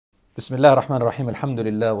بسم الله الرحمن الرحيم الحمد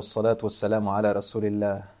لله والصلاة والسلام على رسول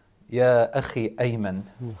الله يا أخي أيمن.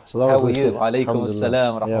 How are you? عليكم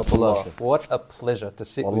السلام ورحمة الله. What a pleasure to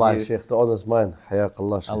sit with you. Wallahi, Sheikh, the honor's mine. حياك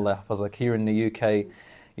الله, Sheikh. Allah يحفظك. Here in the UK.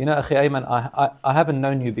 You know, Akhi Ayman, I haven't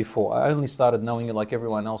known you before. I only started knowing you like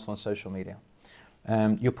everyone else on social media.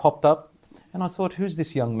 You popped up and I thought, who's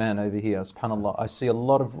this young man over here? SubhanAllah. I see a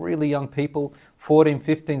lot of really young people, 14,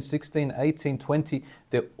 15, 16, 18, 20.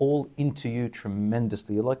 They're all into you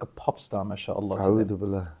tremendously. You're like a pop star, mashallah.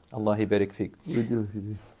 Allah barik feek. You do.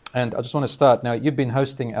 And I just want to start. Now, you've been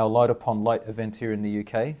hosting our Light Upon Light event here in the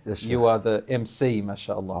UK. Yes, you are the MC,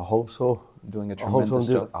 mashallah. I hope so. Doing a tremendous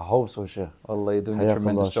job. I hope so, Sheikh. Allah, you're doing a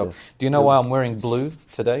tremendous job. Sheikh. Do you know why I'm wearing blue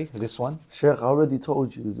today, this one? Sheikh, I already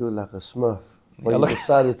told you to do like a Smurf. But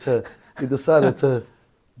you decided to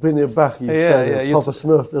bring it back. You Papa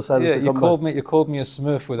Smurf decided to come back. You called me a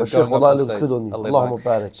Smurf with a Sheikh, going up on looks stage. good on you. Allahumma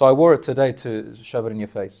barik. So I wore it today to shove it in your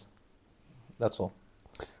face. That's all.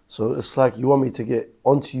 So it's like you want me to get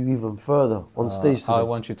onto you even further on stage today. I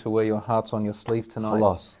want you to wear your hearts on your sleeve tonight.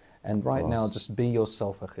 Khalas. And right now, just be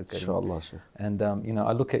yourself, Akhi Ayman. Inshallah, Sheikh. And you know,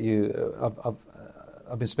 I look at you.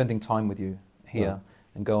 I've been spending time with you here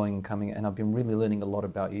and going and coming, and I've been really learning a lot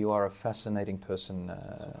about you. You are a fascinating person,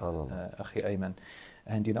 Akhi Ayman.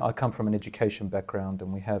 And you know, I come from an education background,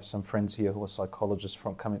 and we have some friends here who are psychologists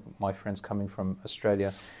my friends coming from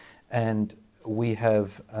Australia, and we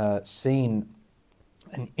have seen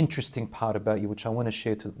an interesting part about you, which I want to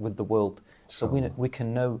share with the world, so we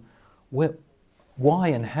can know why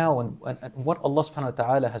and how and what Allah subhanahu wa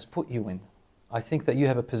ta'ala has put you in. I think that you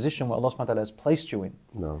have a position where Allah subhanahu wa ta'ala has placed you in.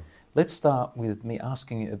 No. Let's start with me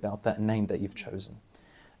asking you about that name that you've chosen.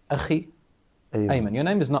 Akhi Ayman. Your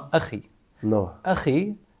name is not Akhi. No.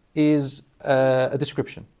 Akhi is a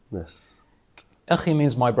description. Yes. Akhi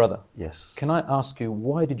means my brother. Yes. Can I ask you,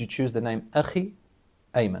 why did you choose the name Akhi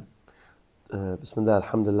Ayman? Bismillah,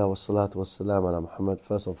 alhamdulillah, wa salatu wa salam ala Muhammad.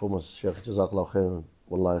 First and foremost, Sheikh, Jazakallah khairan.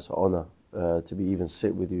 Wallahi, it's an honor to be even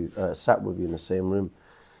sat with you in the same room.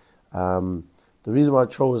 The reason why I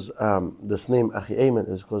chose this name, Akhi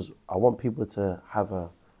Ayman, is because I want people to have an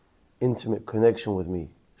intimate connection with me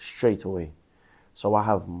straight away. So I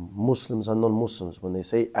have Muslims and non-Muslims. When they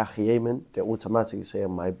say Akhi Ayman, they automatically say,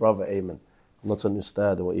 my brother Ayman. Not an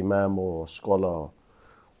ustad or imam or scholar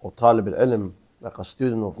or talib al-ilm, like a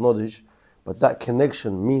student of knowledge. But that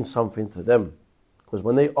connection means something to them. Because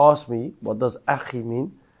when they ask me, what does Akhi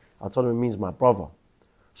mean? I told them it means my brother.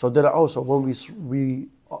 So then also when we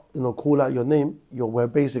call out your name, we're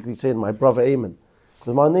basically saying my brother Ayman.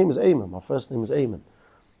 Because my name is Ayman, my first name is Ayman.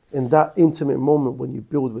 In that intimate moment when you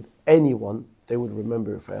build with anyone, they would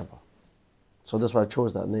remember it forever. So that's why I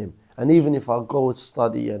chose that name. And even if I go to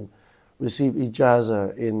study and receive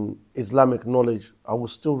ijazah in Islamic knowledge, I will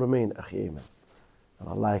still remain Akhi Ayman. And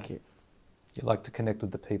I like it. You like to connect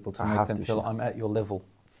with the people to make them feel I'm at your level.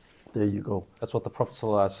 There you go. That's what the Prophet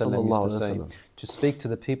ﷺ used to say. To speak to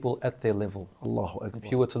the people at their level. Allahu Akbar.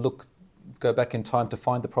 If you were to go back in time to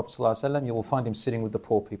find the Prophet ﷺ, you will find him sitting with the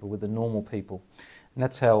poor people, with the normal people. And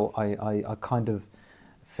that's how I kind of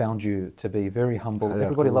found you to be very humble.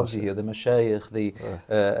 Everybody loves you here. The mashayikh,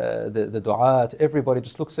 the du'at, everybody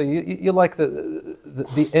just looks at you. You're like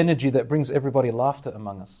the energy that brings everybody laughter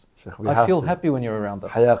among us. Sheikh, I feel happy when you're around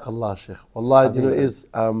us. Hayak Allah, Sheikh. Wallahi, it is,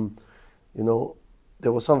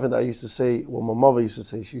 there was something that I used to say, my mother used to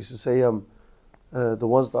say. She used to say, the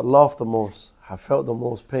ones that laugh the most have felt the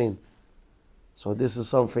most pain. So this is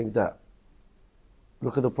something that,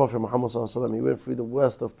 look at the Prophet Muhammad sallallahu alaihi wasallam. He went through the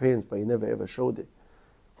worst of pains, but he never ever showed it.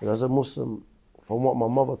 And as a Muslim, from what my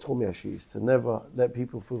mother told me, she is to never let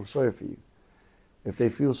people feel sorry for you. If they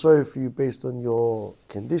feel sorry for you based on your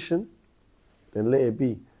condition, then let it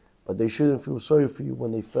be. But they shouldn't feel sorry for you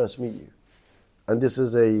when they first meet you. And this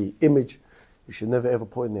is a image you should never ever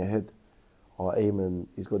put in their head. Oh, Ayman,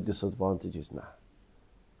 he's got disadvantages. Nah,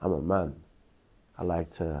 I'm a man. I like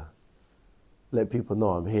to let people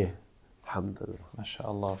know I'm here. Alhamdulillah.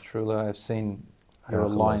 MashaAllah. Truly, I have seen your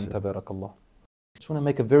line, tabarakallah. I just want to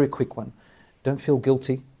make a very quick one. Don't feel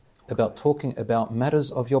guilty about talking about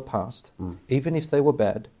matters of your past, even if they were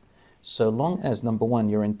bad, so long as, number one,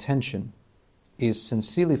 your intention is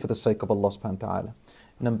sincerely for the sake of Allah subhanahu wa ta'ala.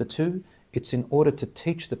 Number two, it's in order to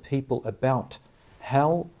teach the people about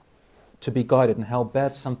how to be guided and how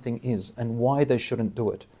bad something is and why they shouldn't do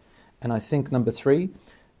it. And I think number three,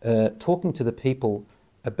 talking to the people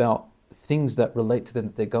about things that relate to them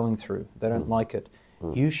that they're going through, they don't like it.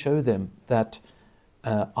 You show them that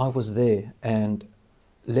I was there and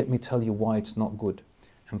let me tell you why it's not good.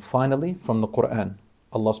 And finally, from the Quran,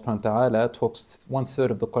 Allah subhanahu wa ta'ala talks 1/3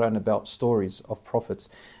 of the Quran about stories of prophets.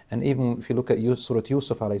 And even if you look at Surah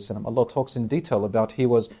Yusuf alayhi salam, Allah talks in detail about he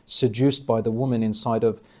was seduced by the woman inside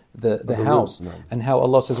of the house. And how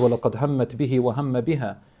Allah says, وَلَقَدْ هَمَّتْ بِهِ وَهَمَّ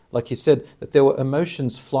بِهَا. Like he said, that there were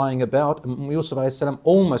emotions flying about. And Yusuf alayhi salam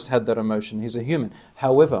almost had that emotion. He's a human.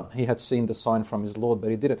 However, he had seen the sign from his Lord, but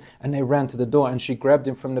he didn't. And they ran to the door and she grabbed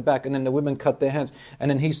him from the back. And then the women cut their hands.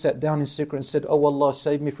 And then he sat down in secret and said, oh Allah,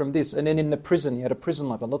 save me from this. And then in the prison, he had a prison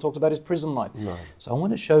life. Allah talks about his prison life. So I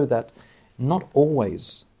want to show that not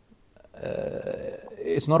always,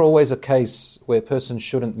 it's not always a case where a person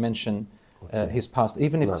shouldn't mention his past,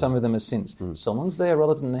 even if some of them are sins. So long as they are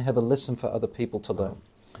relevant and they have a lesson for other people to learn.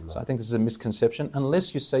 So I think this is a misconception,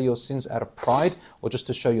 unless you say your sins out of pride or just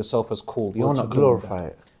to show yourself as cool. You're not glorify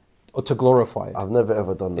it. Or to glorify it. I've never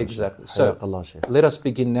ever done that. Exactly. So let us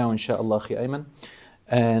begin now, inshallah, Akhi Ayman.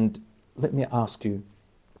 And let me ask you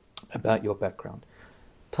about your background.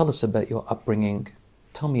 Tell us about your upbringing.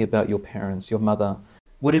 Tell me about your parents, your mother.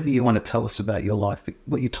 Whatever you want to tell us about your life,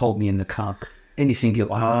 what you told me in the car, anything you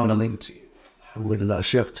want, I want to leave it to you. Alhamdulillah,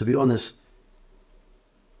 Sheikh, to be honest,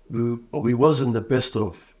 we wasn't the best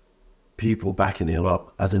of people back in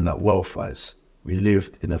Iraq, as in that wealth-wise. We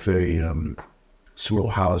lived in a very small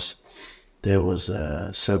house. There was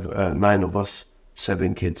 9 of us,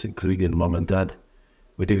 7 kids, including mum and dad.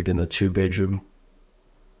 We lived in a 2-bedroom.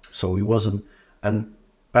 So we wasn't, and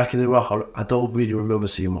back in Iraq, I don't really remember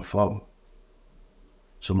seeing my father.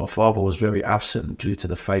 So my father was very absent due to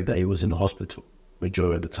the fact that he was in the hospital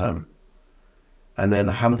majority of the time. And then,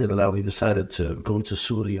 alhamdulillah, we decided to go to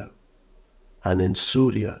Syria. And in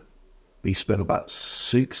Syria, we spent about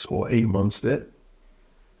 6 or 8 months there.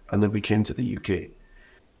 And then we came to the UK.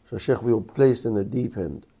 So, Sheikh, we were placed in the deep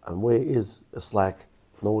end. And where it is, it's like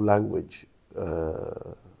no language,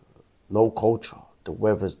 no culture. The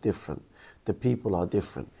weather's different. The people are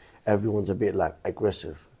different. Everyone's a bit like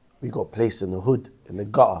aggressive. We got placed in the hood, in the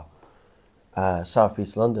gutter,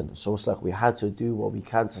 southeast London. So it's like we had to do what we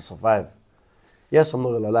can to survive. Yes, I'm not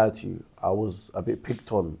going to lie to you. I was a bit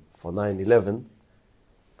picked on for 9/11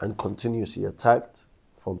 and continuously attacked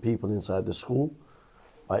from people inside the school.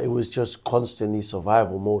 But it was just constantly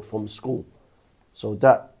survival mode from school. So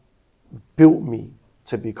that built me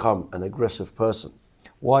to become an aggressive person.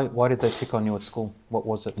 Why did they pick on you at school? What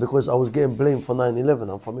was it? Because I was getting blamed for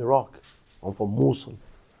 9/11. I'm from Iraq. I'm from Mosul.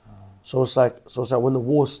 So it's like when the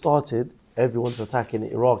war started, everyone's attacking the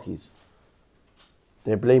Iraqis.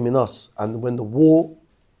 They're blaming us. And when the war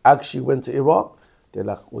actually went to Iraq, they're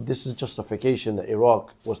like, well, this is justification that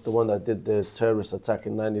Iraq was the one that did the terrorist attack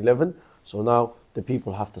in 9/11. So now the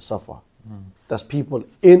people have to suffer. That's people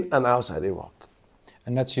in and outside Iraq.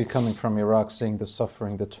 And that's you coming from Iraq, seeing the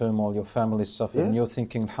suffering, the turmoil, your family's suffering, and you're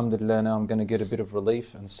thinking, alhamdulillah, now I'm going to get a bit of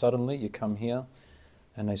relief. And suddenly you come here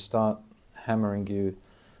and they start hammering you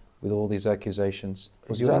with all these accusations.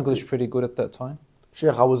 Was your English pretty good at that time?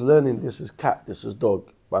 Sheikh, I was learning this is cat, this is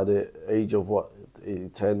dog, by the age of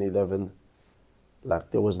 10, 11.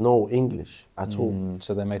 Like there was no English at all.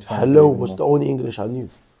 So they made fun Hello of you was the only English I knew.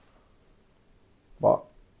 But,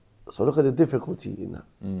 so look at the difficulty in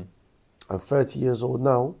that. I'm 30 years old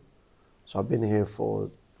now, so I've been here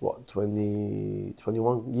for,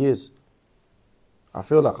 21 years. I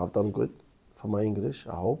feel like I've done good for my English,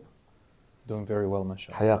 I hope. Doing very well,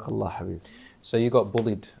 mashallah. Hayak Allah, Habib. So you got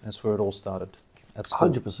bullied, that's where it all started, at school.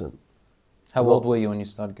 100%. How old were you when you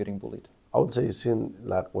started getting bullied? I would say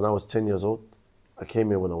when I was 10 years old. I came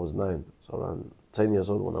here when I was 9, so around 10 years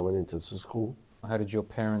old when I went into school. How did your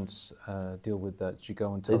parents deal with that? Did you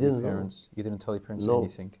go and tell your parents? You didn't tell your parents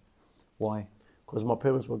anything? Why? Because my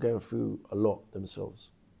parents were going through a lot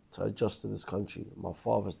themselves to adjust to this country. My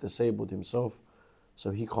father's disabled himself,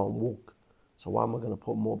 so he can't walk. So why am I going to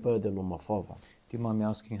put more burden on my father? Do you mind me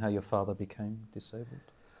asking how your father became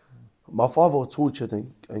disabled? My father was tortured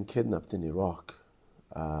and kidnapped in Iraq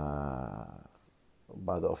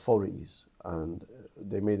by the authorities, and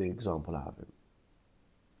they made an example out of him.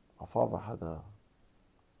 My father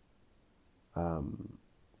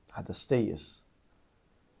had a status,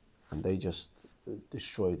 and they just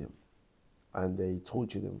destroyed him, and they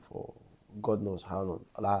tortured him for God knows how long.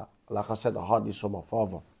 Like I said, I hardly saw my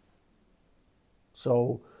father.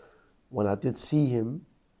 So when I did see him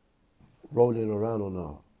rolling around on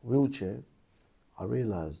a wheelchair, I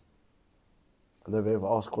realized I never ever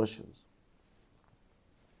asked questions.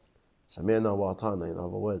 Sami'na wa ata'na, in other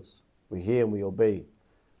words. We hear and we obey.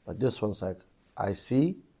 But this one's like, I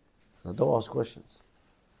see and I don't ask questions.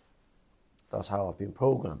 That's how I've been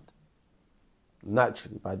programmed.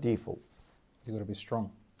 Naturally, by default. You've got to be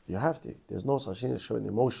strong. You have to. There's no such thing as showing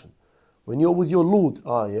emotion. When you're with your Lord,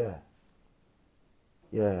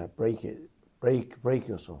 break it. Break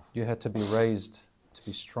yourself. You had to be raised to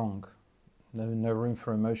be strong. No room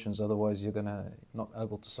for emotions, otherwise you're not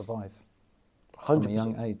able to survive 100%. from a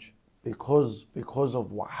young age. Because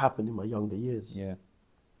of what happened in my younger years. Yeah.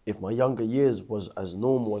 If my younger years was as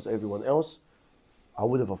normal as everyone else, I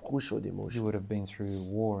would have, of course, showed emotion. You would have been through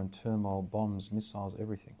war and turmoil, bombs, missiles,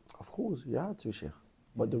 everything. Of course, you had to, Sheikh.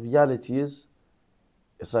 But the reality is,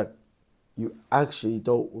 it's like you actually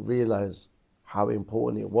don't realize how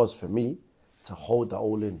important it was for me to hold that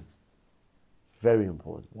all in. Very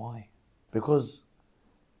important. Why? Because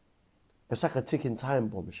it's like a ticking time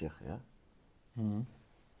bomb, Sheikh, yeah? Mm-hmm.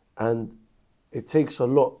 And it takes a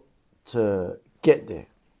lot to get there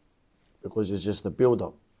because it's just a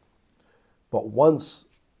build-up. But once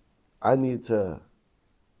I need to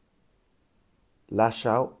lash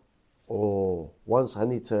out, or once I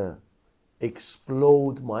need to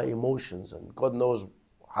explode my emotions, and God knows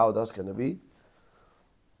how that's going to be,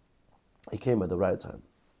 it came at the right time.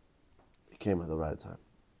 It came at the right time.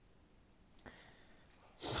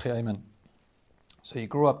 Akhi Ayman, so you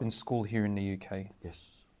grew up in school here in the UK.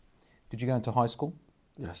 Yes. Did you go into high school?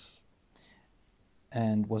 Yes.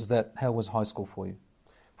 And how was high school for you?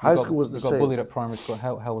 High school was the same. You got bullied at primary school.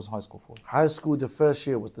 How was high school for you? High school, the first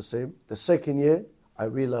year was the same. The second year, I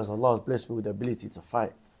realized Allah has blessed me with the ability to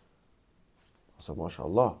fight. I said,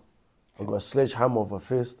 MashaAllah. I got a sledgehammer of a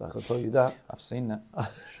fist, I can tell you that. I've seen that.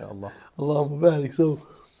 Inshallah. Allahumma barik. So,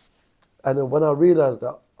 and then when I realized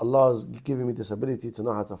that Allah has given me this ability to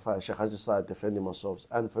know how to fight, Sheikh, I just started defending myself.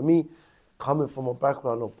 And for me, coming from a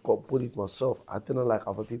background of got bullied myself, I didn't like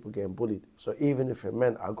other people getting bullied. So even if it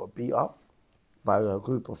meant I got beat up by a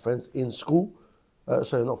group of friends in school,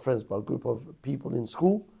 sorry, not friends, but a group of people in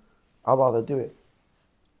school, I'd rather do it.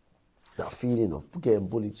 That feeling of getting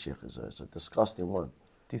bullied, Sheikh, is a disgusting one.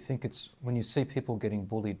 Do you think it's when you see people getting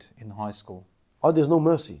bullied in high school? Oh, there's no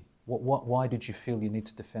mercy. Why did you feel you need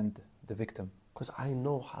to defend the victim? Because I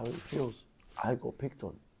know how it feels. I got picked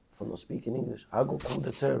on for not speaking English. I got called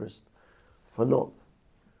a terrorist for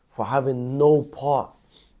having no part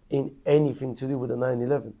in anything to do with the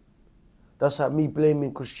 9/11. That's like me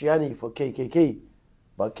blaming Christianity for KKK.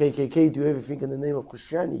 But KKK do everything in the name of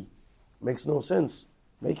Christianity. Makes no sense.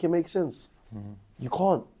 Make it make sense. Mm-hmm.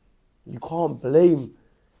 You can't blame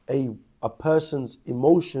a person's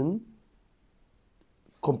emotion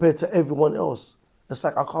compared to everyone else. It's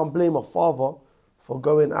like I can't blame a father for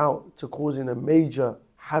going out to causing a major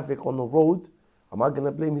havoc on the road. Am I going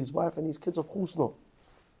to blame his wife and his kids? Of course not.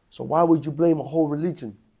 So why would you blame a whole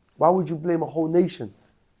religion? Why would you blame a whole nation?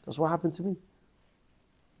 That's what happened to me.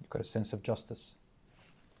 You've got a sense of justice.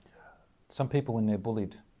 Some people, when they're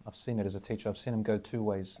bullied, I've seen it as a teacher, I've seen them go two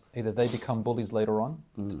ways. Either they become bullies later on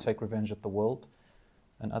to take revenge at the world,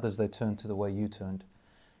 and others they turn to the way you turned.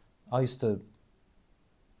 I used to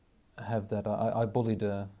have that. I bullied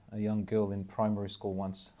a young girl in primary school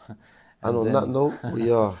once. And on that note,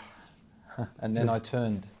 we are. And then I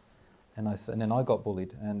turned, and then I got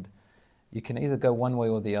bullied. And you can either go one way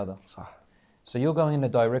or the other. So you're going in a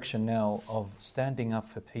direction now of standing up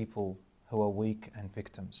for people who are weak and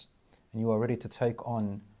victims, and you are ready to take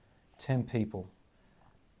on 10 people.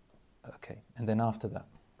 Okay, and then after that,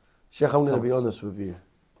 Sheikh, I'm going to be honest with you.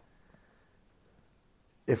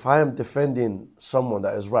 If I am defending someone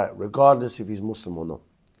that is right, regardless if he's Muslim or not,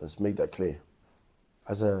 let's make that clear.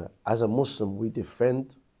 As a Muslim, we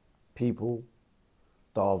defend people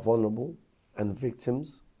that are vulnerable and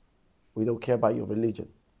victims. We don't care about your religion.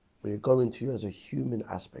 We're going to you as a human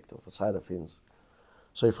aspect of a side of things.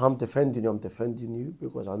 So if I'm defending you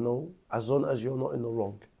because I know as long as you're not in the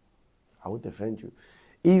wrong, I will defend you.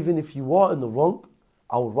 Even if you are in the wrong,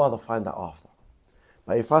 I would rather find out after.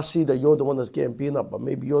 But if I see that you're the one that's getting beaten up, but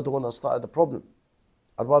maybe you're the one that started the problem,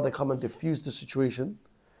 I'd rather come and diffuse the situation.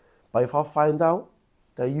 But if I find out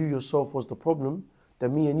that you yourself was the problem,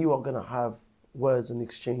 then me and you are going to have words and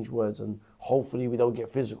exchange words, and hopefully we don't get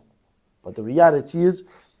physical. But the reality is,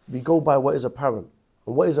 we go by what is apparent.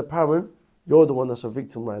 And what is apparent, you're the one that's a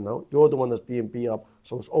victim right now. You're the one that's being beat up.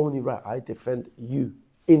 So it's only right I defend you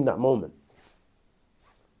in that moment.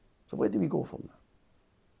 So where do we go from that?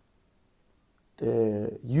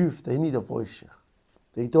 The youth, they need a voice, Sheikh.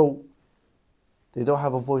 They don't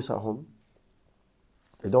have a voice at home.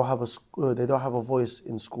 They don't have a voice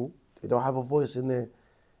in school. They don't have a voice in their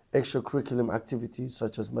extracurricular activities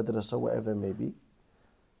such as madrasa, whatever it may be.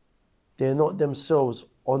 They're not themselves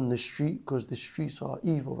on the street because the streets are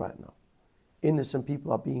evil right now. Innocent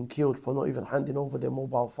people are being killed for not even handing over their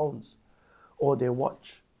mobile phones or their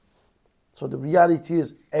watch. So the reality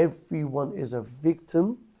is everyone is a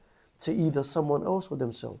victim to either someone else or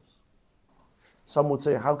themselves. Some would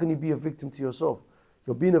say, how can you be a victim to yourself?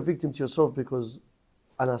 You're being a victim to yourself because,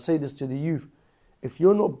 and I say this to the youth, if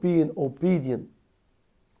you're not being obedient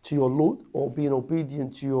to your Lord, or being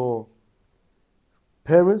obedient to your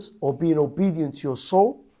parents, or being obedient to your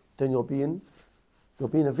soul, then you're being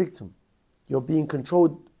a victim. You're being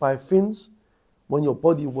controlled by things when your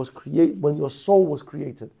body was created, when your soul was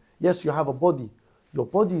created. Yes, you have a body. Your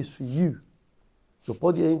body is for you. Your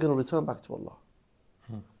body ain't going to return back to Allah.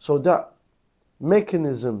 So that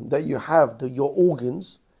mechanism that you have, your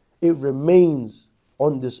organs, it remains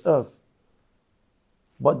on this earth.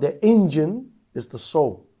 But the engine is the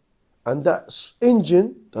soul. And that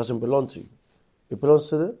engine doesn't belong to you. It belongs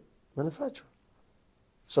to the manufacturer.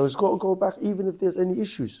 So it's got to go back even if there's any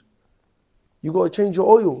issues. You got to change your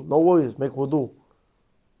oil. No worries, make wudu.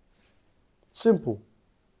 Simple.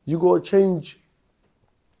 You got to change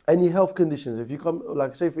any health conditions. If you come,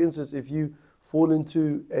 like say for instance, if you fall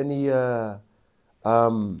into any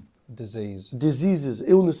diseases,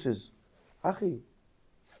 illnesses, Akhi,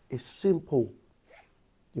 it's simple.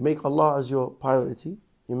 You make Allah as your priority.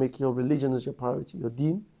 You make your religion as your priority, your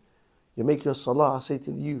deen. You make your salah. I say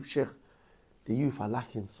to the youth, Sheikh, the youth are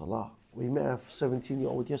lacking salah. We met a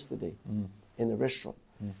 17-year-old yesterday in a restaurant.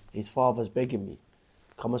 His father's begging me,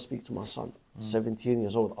 come and speak to my son. 17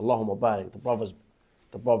 years old. Allahumma barik.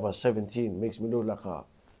 The brother 17 makes me look like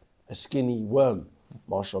a skinny worm.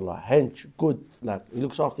 MashaAllah. Hench, good. Like he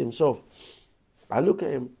looks after himself. I look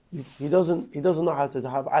at him. He doesn't know how to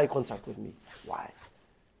have eye contact with me. Why?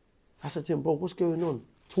 I said to him, bro, what's going on?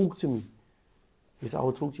 Talk to me. He said, I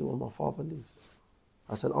will talk to you when my father leaves.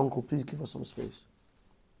 I said, uncle, please give us some space.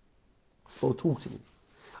 Bro, talk to me.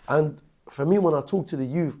 And for me, when I talk to the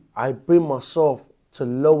youth, I bring myself to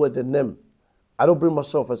lower than them. I don't bring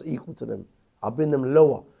myself as equal to them. I bring them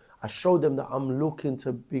lower. I show them that I'm looking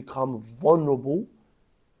to become vulnerable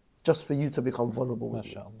just for you to become vulnerable with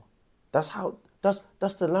me. That's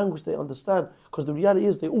the language they understand. Because the reality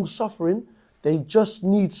is they're all suffering. They just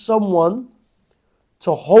need someone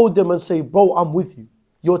to hold them and say, bro, I'm with you.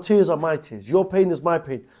 Your tears are my tears. Your pain is my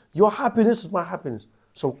pain. Your happiness is my happiness.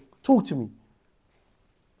 So talk to me.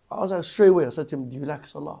 I was like, straight away, I said to him, do you like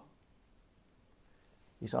salah?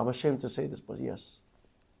 He said, I'm ashamed to say this, but yes.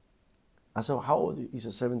 I said, how old are you? He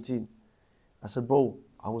said, 17. I said, bro,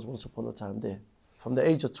 I was once upon a time there. From the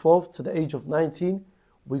age of 12 to the age of 19,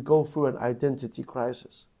 we go through an identity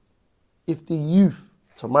crisis. If the youth,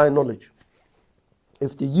 to my knowledge,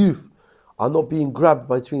 if the youth are not being grabbed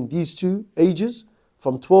between these two ages,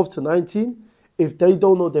 from 12 to 19, if they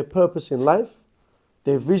don't know their purpose in life,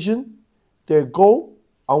 their vision, their goal,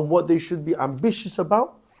 and what they should be ambitious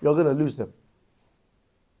about, you're going to lose them.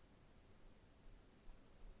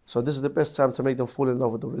 So this is the best time to make them fall in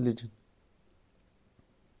love with the religion.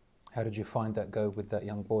 How did you find that go with that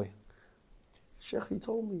young boy? Sheikh, he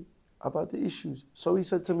told me about the issues. So he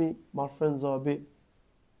said to me, my friends are they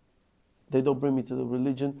don't bring me to the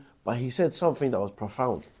religion. But he said something that was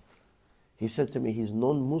profound. He said to me, his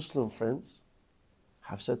non-Muslim friends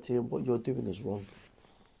have said to him, what you're doing is wrong.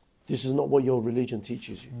 This is not what your religion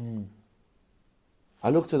teaches you. I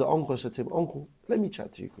looked at the uncle, I said to him, uncle, let me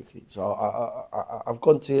chat to you quickly. So I've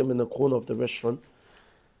gone to him in the corner of the restaurant.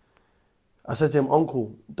 I said to him,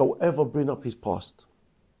 uncle, don't ever bring up his past.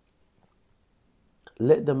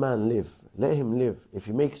 Let the man live. Let him live. If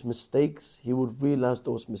he makes mistakes, he will realize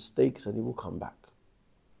those mistakes and he will come back.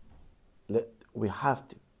 We have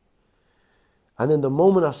to. And then the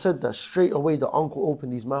moment I said that, straight away the uncle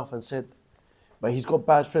opened his mouth and said, but he's got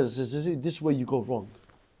bad friends. He says, this is where you go wrong.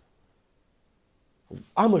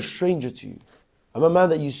 I'm a stranger to you. I'm a man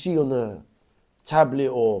that you see on a tablet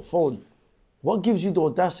or phone. What gives you the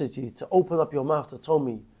audacity to open up your mouth to tell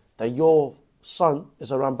me that your son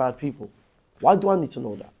is around bad people? Why do I need to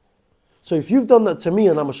know that? So if you've done that to me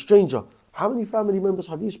and I'm a stranger, how many family members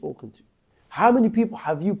have you spoken to? How many people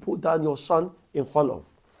have you put down your son in front of?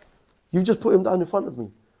 You've just put him down in front of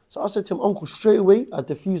me. So I said to him, uncle, straight away, I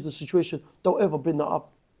diffused the situation. Don't ever bring that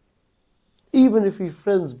up. Even if his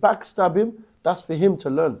friends backstab him, that's for him to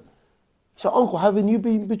learn. So uncle, haven't you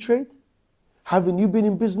been betrayed? Haven't you been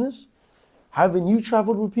in business? Haven't you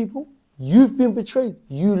traveled with people? You've been betrayed.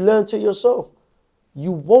 You learned it yourself.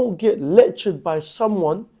 You won't get lectured by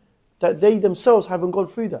someone that they themselves haven't gone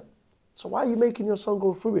through that. So why are you making your son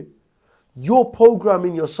go through it? You're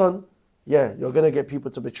programming your son. Yeah, you're going to get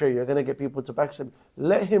people to betray you. You're going to get people to backstab.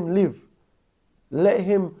 Let him live. Let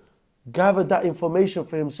him gather that information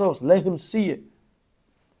for himself. Let him see it.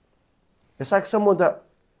 It's like someone that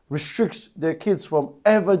restricts their kids from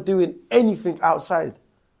ever doing anything outside.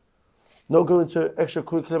 No going to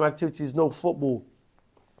extracurricular activities, no football,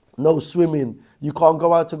 no swimming. You can't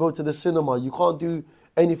go out to go to the cinema. You can't do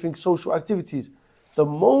anything social activities. The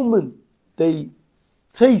moment they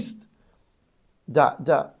taste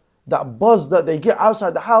that buzz that they get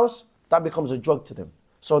outside the house, that becomes a drug to them.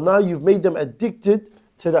 So now you've made them addicted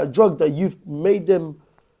to that drug that you've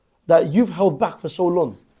held back for so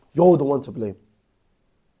long. You're the one to blame.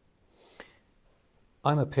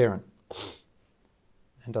 I'm a parent,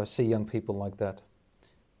 and I see young people like that.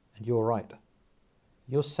 And you're right.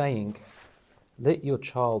 You're saying, let your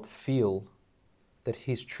child feel that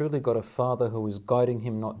he's truly got a father who is guiding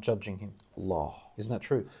him, not judging him. Allah. Isn't that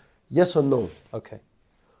true? Yes or no? Okay.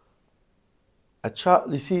 A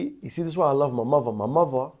child, you see, this is why I love my mother. My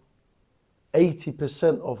mother,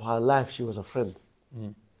 80% of her life, she was a friend.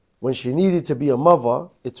 When she needed to be a mother,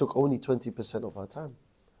 it took only 20% of her time.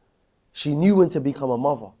 She knew when to become a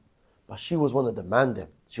mother, but she was one of the man them.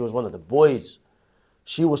 She was one of the boys.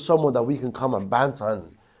 She was someone that we can come and banter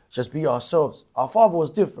and just be ourselves. Our father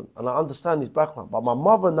was different, and I understand his background. But my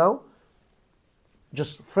mother now,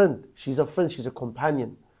 just friend. She's a friend, she's a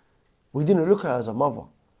companion. We didn't look at her as a mother.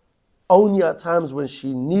 Only at times when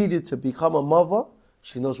she needed to become a mother,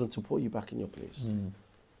 she knows when to put you back in your place.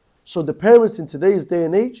 So the parents in today's day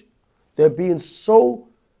and age, they're being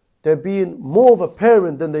more of a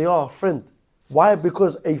parent than they are a friend. Why?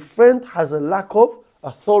 Because a friend has a lack of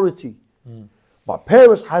authority. But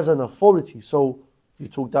parents has an authority. So you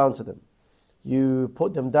talk down to them. You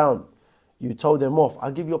put them down. You told them off.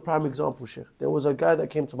 I'll give you a prime example, Sheikh. There was a guy that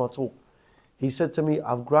came to my talk. He said to me,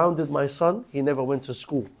 I've grounded my son. He never went to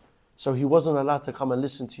school. So he wasn't allowed to come and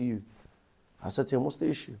listen to you. I said to him, what's the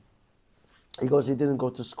issue? He goes, he didn't go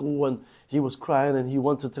to school and he was crying and he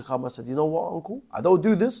wanted to come. I said, you know what, uncle? I don't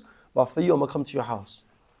do this, but for you, I'm going to come to your house.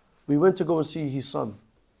 We went to go and see his son.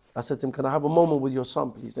 I said to him, can I have a moment with your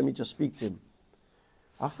son, please? Let me just speak to him.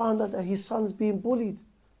 I found out that his son's being bullied.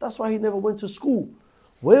 That's why he never went to school.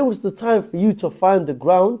 Where was the time for you to find the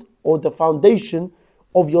ground or the foundation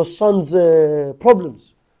of your son's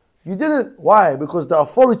problems? You didn't. Why? Because the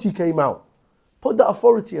authority came out. Put the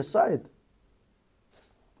authority aside.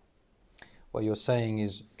 What you're saying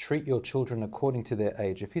is treat your children according to their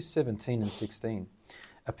age. If he's 17 and 16,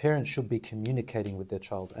 a parent should be communicating with their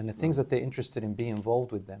child and the things that they're interested in, be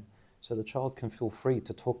involved with them so the child can feel free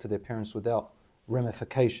to talk to their parents without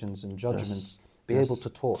ramifications and judgments. Be able to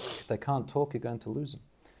talk. If they can't talk, you're going to lose them.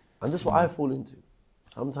 And this is what I fall into.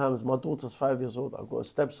 Sometimes my daughter's 5 years old. I've got a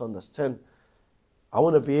stepson that's 10. I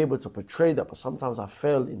want to be able to portray that, but sometimes I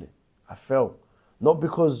fail in it. I fail. Not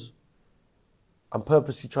because I'm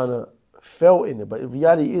purposely trying to fail in it, but the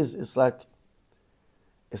reality is, it's like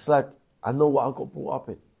I know what I got brought up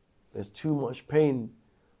in. There's too much pain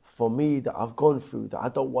for me that I've gone through that I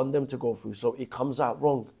don't want them to go through. So it comes out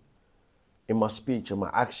wrong in my speech and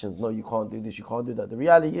my actions. No, you can't do this, you can't do that. The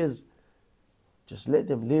reality is, just let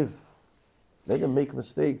them live. Let them make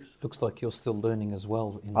mistakes. Looks like you're still learning as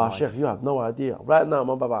well in life. Sheikh, you have no idea. Right now, I'm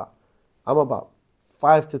about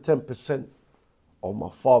 5 to 10% of my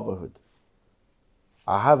fatherhood.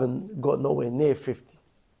 I haven't got nowhere near 50.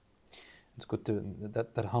 It's good to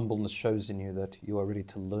that humbleness shows in you that you are ready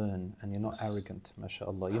to learn and you're not arrogant,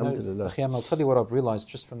 mashallah. You know, Akhi Ayman, I'll tell you what I've realized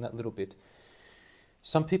just from that little bit.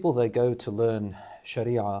 Some people, they go to learn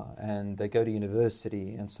Sharia and they go to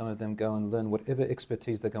university, and some of them go and learn whatever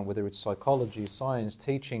expertise they're going, whether it's psychology, science,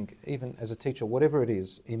 teaching, even as a teacher, whatever it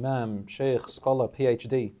is, imam, sheikh, scholar,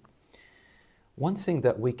 PhD. One thing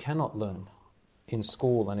that we cannot learn in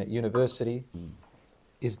school and at university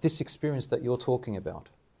is this experience that you're talking about.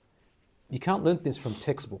 You can't learn this from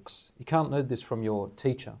textbooks. You can't learn this from your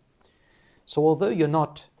teacher. So although you're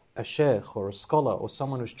not a sheikh or a scholar or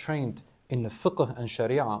someone who's trained in the fiqh and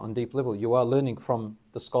sharia on deep level, you are learning from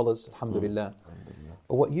the scholars, alhamdulillah.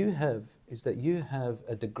 But what you have is that you have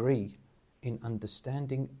a degree in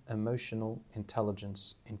understanding emotional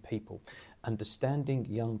intelligence in people, understanding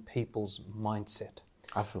young people's mindset.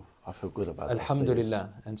 I feel good about that. Alhamdulillah.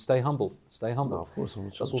 And stay humble. Stay humble. No, of course.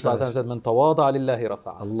 Rasul said, "Man tawada'a lillahi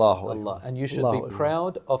rafa'a." Allah. And you should be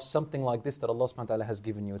proud of something like this that Allah subhanahu wa ta'ala has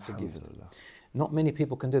given you. It's a gift. Not many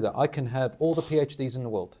people can do that. I can have all the PhDs in the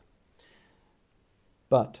world,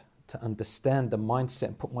 but to understand the mindset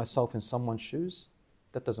and put myself in someone's shoes,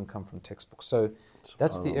 that doesn't come from textbooks. So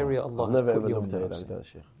that's the area Allah has put you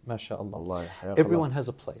in. MashaAllah. Everyone has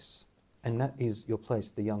a place, and that is your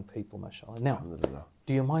place, the young people, mashallah. Now,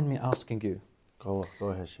 do you mind me asking you? Go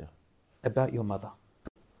ahead, Sheikh. About your mother.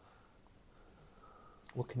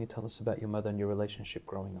 What can you tell us about your mother and your relationship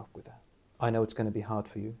growing up with her? I know it's going to be hard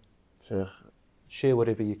for you. Sheikh. Share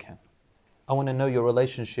whatever you can. I want to know your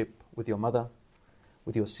relationship with your mother,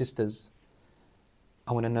 with your sisters.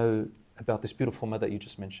 I want to know about this beautiful mother you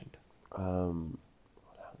just mentioned.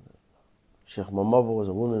 Sheikh, my mother was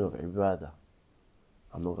a woman of ibadah.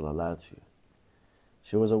 I'm not going to lie to you.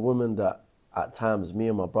 She was a woman that at times, me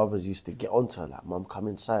and my brothers used to get onto her, like, Mum, come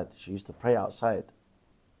inside. She used to pray outside.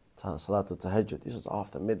 Salatul Tahajjud. This is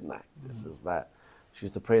after midnight. This is that. She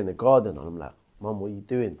used to pray in the garden. And I'm like, Mum, what are you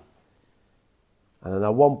doing? And then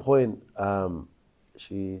at one point,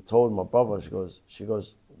 she told my brother, she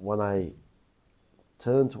goes, when I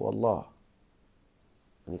turn to Allah,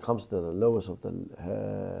 when it comes to the lowest of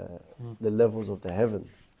the levels of the heaven,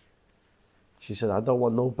 she said, I don't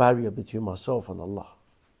want no barrier between myself and Allah.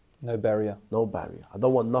 No barrier. No barrier. I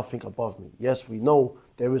don't want nothing above me. Yes, we know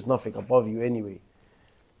there is nothing above you anyway.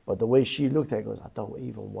 But the way she looked at it, goes, I don't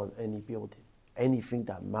even want any building, anything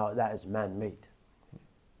that is man-made.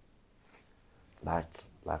 Like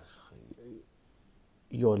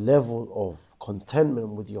your level of contentment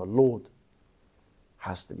with your Lord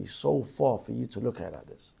has to be so far for you to look at it like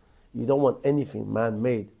this. You don't want anything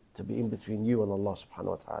man-made to be in between you and Allah subhanahu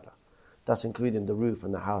wa ta'ala. That's including the roof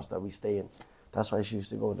and the house that we stay in. That's why she used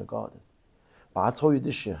to go in the garden. But I told you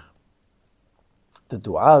this, Sheikh, the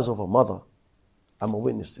du'as of a mother, I'm a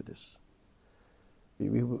witness to this.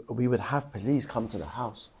 We would have police come to the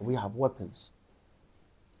house. We have weapons,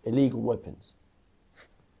 illegal weapons.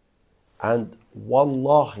 And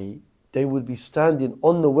wallahi, they would be standing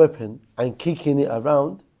on the weapon and kicking it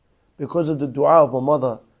around because of the dua of my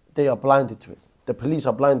mother. They are blinded to it. The police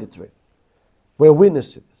are blinded to it. We're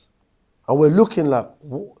witness to this. And we're looking like,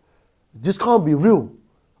 this can't be real.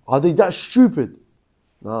 Are they that stupid?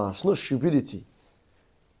 No, it's not stupidity.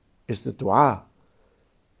 It's the dua.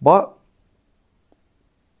 But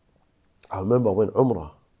I remember I went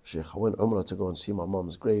Umrah, Sheikh. I went Umrah to go and see my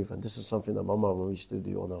mum's grave. And this is something that my mum used to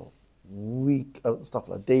do on a week, stuff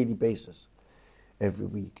like daily basis. Every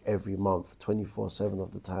week, every month, 24/7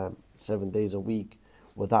 of the time, 7 days a week.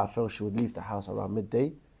 Without fail, she would leave the house around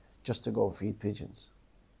midday just to go and feed pigeons.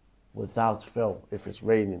 Without fail, if it's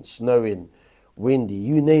raining, snowing, windy,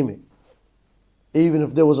 you name it. Even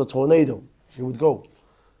if there was a tornado, she would go.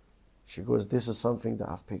 She goes, this is something that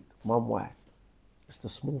I've picked. Mum, why? It's the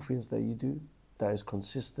small things that you do that is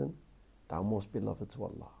consistent, that are most beloved to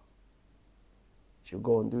Allah. She'll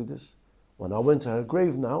go and do this. When I went to her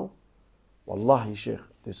grave now, wallahi, Sheikh,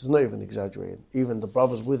 this is not even exaggerating. Even the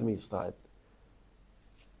brothers with me started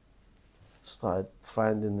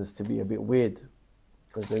finding this to be a bit weird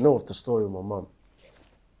because they know of the story of my mum.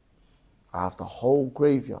 I have the whole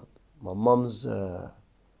graveyard. My mum's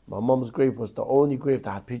grave was the only grave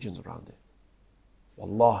that had pigeons around it.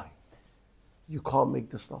 Wallahi, you can't make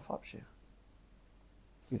this stuff up, Sheikh.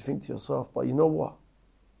 You'd think to yourself, but you know what?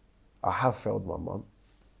 I have failed my mum.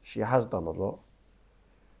 She has done a lot.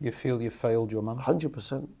 You feel you failed your mum?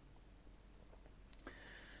 100%.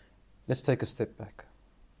 Let's take a step back.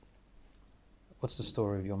 What's the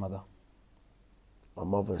story of your mother? My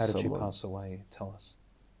mother. How did she pass away? Tell us,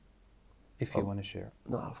 if you want to share it.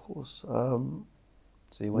 No, of course. So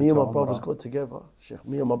you went me and to my brothers Umrah. got together, Sheikh.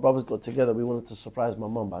 Me and my brothers got together. We wanted to surprise my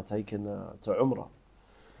mum by taking to Umrah.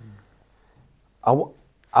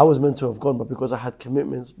 I was meant to have gone, but because I had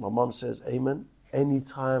commitments, my mum says, Ayman,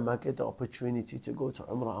 anytime I get the opportunity to go to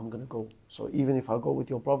Umrah, I'm going to go. So even if I go with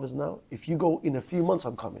your brothers now, if you go in a few months,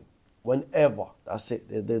 I'm coming. Whenever. That's it.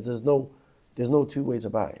 There's no two ways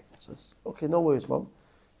about it. So it's, okay, no worries, Mum.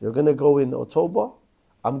 You're going to go in October.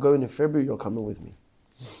 I'm going in February. You're coming with me.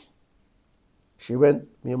 She went.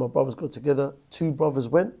 Me and my brothers got together. 2 brothers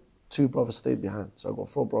went. 2 brothers stayed behind. So I got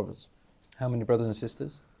 4 brothers. How many brothers and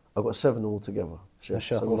sisters? I got 7 altogether. So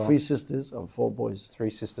I got 3 sisters and 4 boys. 3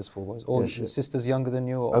 sisters, 4 boys. All Yeah, sisters younger than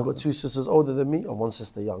you? Or I got 2 sisters older than me and 1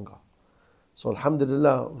 sister younger. So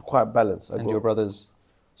alhamdulillah, quite balanced. And your brothers?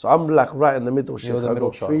 So I'm like right in the middle. You're the I middle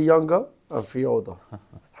got child. 3 younger and 3 older.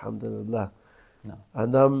 Alhamdulillah. No.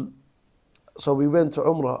 And so we went to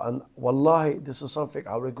Umrah, and wallahi, this is something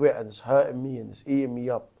I regret, and it's hurting me and it's eating me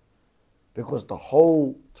up. Because the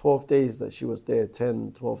whole 12 days that she was there,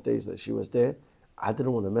 10, 12 days that she was there, I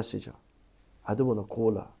didn't want to message her. I didn't want to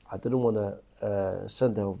call her. I didn't want to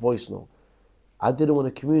send her a voice note. I didn't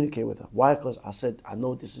want to communicate with her. Why? Because I said, I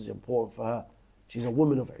know this is important for her. She's a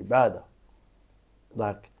woman of ibadah.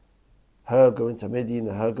 Like, her going to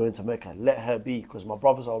Medina, her going to Mecca, let her be, because my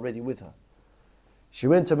brothers are already with her. She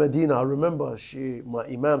went to Medina. I remember my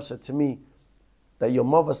imam said to me that your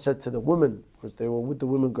mother said to the women, because they were with the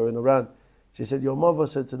women going around, she said, your mother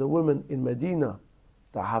said to the women in Medina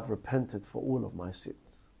that I have repented for all of my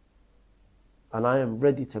sins. And I am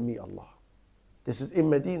ready to meet Allah. This is in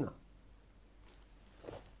Medina.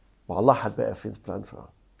 But Allah had better things planned for her.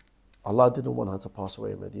 Allah didn't want her to pass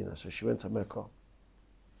away in Medina, so she went to Mecca.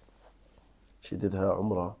 She did her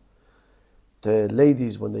Umrah. The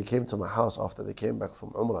ladies, when they came to my house after they came back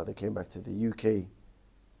from Umrah, they came back to the UK.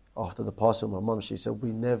 after the passing of my mum, she said,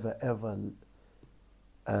 we never ever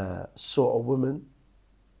saw a woman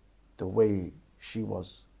the way she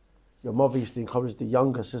was. Your mother used to encourage the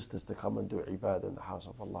younger sisters to come and do ibadah in the house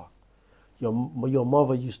of Allah. Your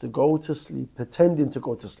mother used to go to sleep, pretending to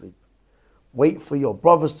go to sleep, wait for your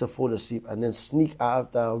brothers to fall asleep, and then sneak out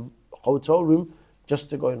of the hotel room just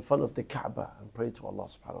to go in front of the Kaaba and pray to Allah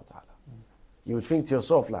subhanahu wa ta'ala. You would think to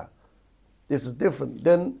yourself, like, this is different.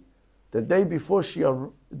 Then the day before she's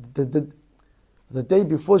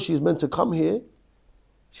meant to come here,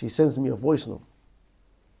 she sends me a voice note.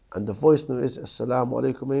 And the voice note is, Assalamu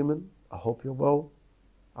alaikum Ayman, I hope you're well,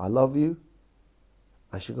 I love you.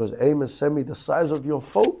 And she goes, Ayman, send me the size of your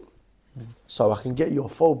phone so I can get your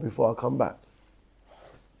phone before I come back.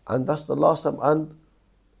 And that's the last time. And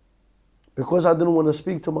because I didn't want to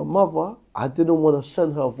speak to my mother, I didn't want to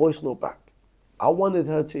send her a voice note back. I wanted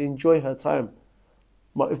her to enjoy her time.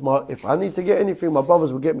 If I need to get anything, my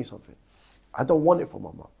brothers will get me something. I don't want it for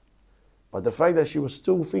my mom. But the fact that she was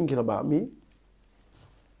still thinking about me,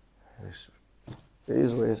 it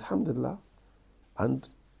is what it is, alhamdulillah. And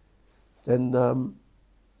then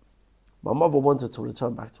my mother wanted to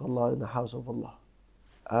return back to Allah in the house of Allah.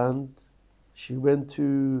 And she was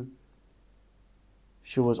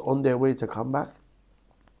on their way to come back.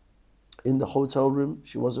 In the hotel room,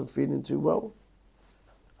 she wasn't feeling too well.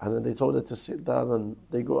 And then they told her to sit down, and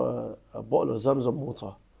they got a bottle of Zamzam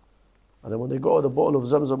water. And then when they got her the bottle of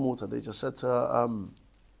Zamzam water, they just said to her,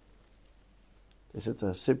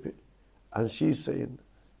 sip it. And she's saying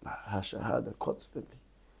her shahada constantly.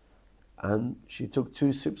 And she took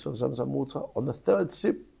 2 sips of Zamzam water. On the 3rd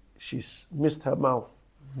sip, she missed her mouth.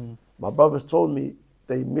 Mm-hmm. My brothers told me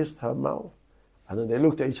they missed her mouth. And then they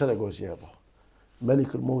looked at each other and goes, yeah, bro,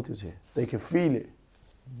 Malik al-Maut is here. They can feel it.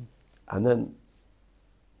 Mm-hmm. And then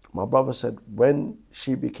my brother said when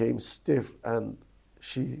she became stiff and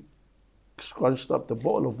she scrunched up the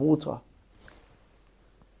bottle of water,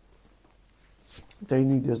 they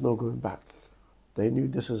knew there's no going back. They knew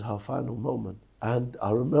this is her final moment. And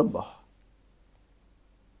I remember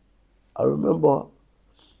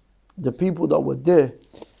the people that were there.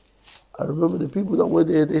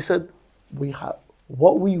 They said,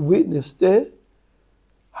 what we witnessed there,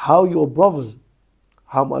 how your brothers,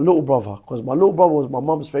 how my little brother, because my little brother was my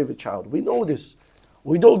mum's favorite child. We know this.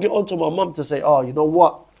 We don't get onto my mum to say, oh, you know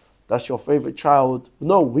what? That's your favorite child.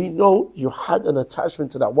 No, we know you had an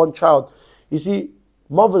attachment to that one child. You see,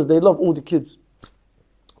 mothers, they love all the kids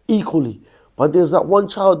equally. But there's that one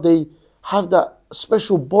child they have that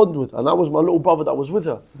special bond with. And that was my little brother that was with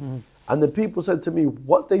her. Mm-hmm. And the people said to me,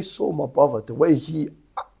 what they saw my brother, the way he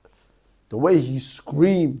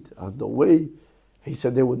screamed, and the way he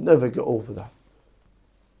said they would never get over that.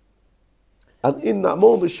 And in that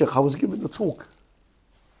moment, Sheikh, I was giving the talk.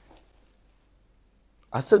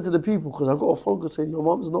 I said to the people, because I got a phone call saying, your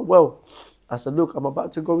mom's not well. I said, look, I'm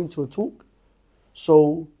about to go into a talk,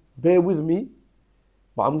 so bear with me,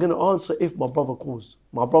 but I'm going to answer if my brother calls,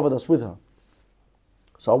 my brother that's with her.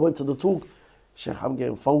 So I went to the talk. Sheikh, I'm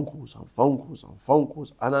getting phone calls,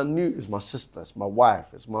 and I knew it was my sister, it's my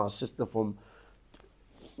wife, it's my sister from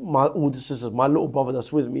my older sisters, my little brother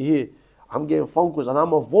that's with me here. I'm getting phone calls, and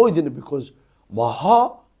I'm avoiding it because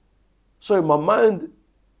my mind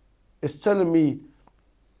is telling me,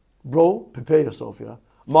 bro, prepare yourself, yeah?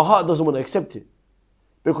 My heart doesn't want to accept it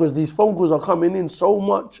because these phone calls are coming in so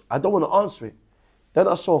much, I don't want to answer it. Then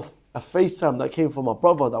I saw a FaceTime that came from my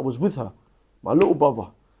brother that was with her, my little brother.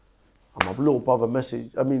 And my little brother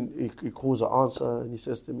he calls an answer and he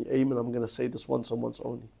says to me, Ayman, I'm going to say this once and once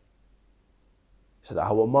only. He said,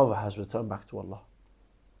 our mother has returned back to Allah.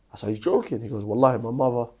 I said, he's joking. He goes, Wallahi, my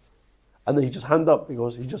mother. And then he just hand up.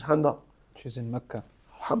 She's in Mecca.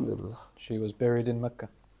 Alhamdulillah. She was buried in Mecca.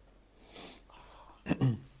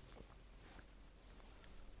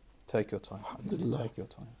 Take your time. Take your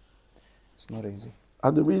time. It's not easy.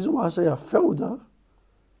 And the reason why I say I felt her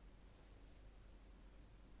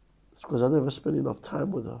is because I never spent enough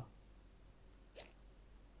time with her.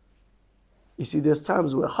 You see, there's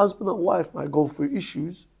times where husband and wife might go through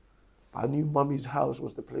issues, but I knew mummy's house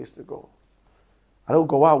was the place to go. I don't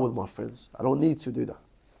go out with my friends. I don't need to do that.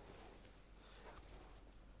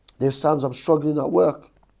 There's times I'm struggling at work.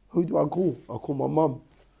 Who do I call? I call my mum.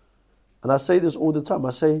 And I say this all the time.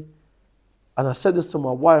 I said this to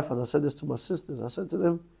my wife and I said this to my sisters. I said to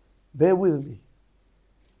them, bear with me.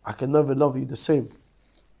 I can never love you the same.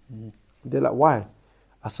 Mm-hmm. They're like, why?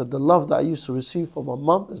 I said, the love that I used to receive from my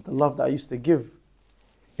mum is the love that I used to give.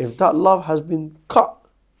 If that love has been cut,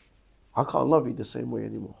 I can't love you the same way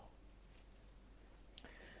anymore.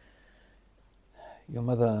 Your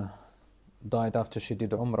mother died after she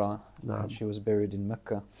did Umrah, Naam. and she was buried in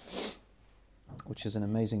Mecca, which is an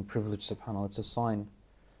amazing privilege, subhanAllah. It's a sign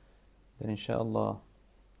that inshaAllah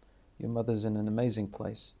your mother's in an amazing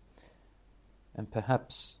place. And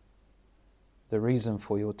perhaps the reason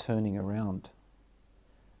for your turning around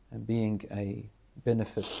and being a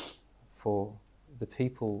benefit for the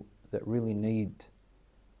people that really need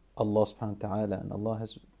Allah subhanahu wa ta'ala, and Allah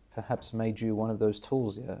has perhaps made you one of those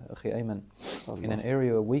tools, ya Akhi Ayman, in an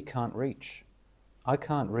area where we can't reach. I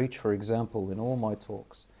can't reach, for example, in all my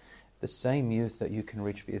talks, the same youth that you can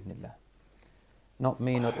reach bi'idhnillah. Not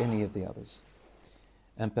me, not any of the others.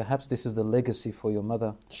 And perhaps this is the legacy for your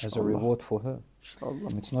mother as a reward for her.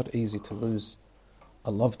 And it's not easy to lose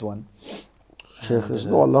a loved one. Sheikh, it's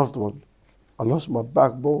not a loved one. I lost my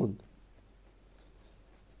backbone.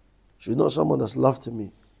 She's not someone that's loved to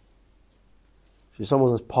me. She's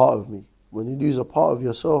someone that's part of me. When you lose a part of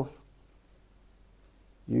yourself,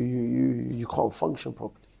 you can't function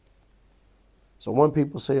properly. So when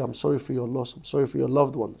people say, I'm sorry for your loss, I'm sorry for your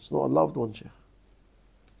loved one, it's not a loved one, Sheikh.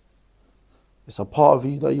 It's a part of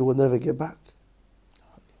you that you will never get back.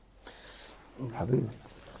 Habib.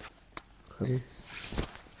 You're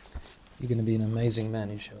going to be an amazing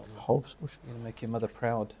man, inshallah. Hope so. You're going to make your mother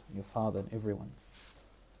proud, your father, and everyone.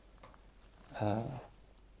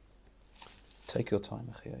 Take your time,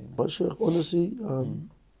 Akhi Ayman. But Sheikh, honestly,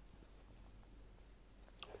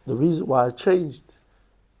 the reason why I changed,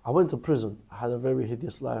 I went to prison. I had a very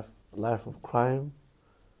hideous life, a life of crime,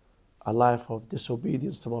 a life of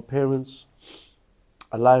disobedience to my parents,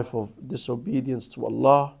 a life of disobedience to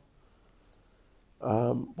Allah.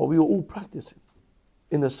 But we were all practicing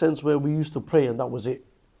in a sense where we used to pray and that was it.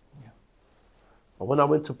 Yeah. But when I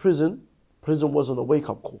went to prison, prison wasn't a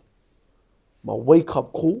wake-up call. My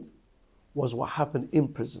wake-up call was what happened in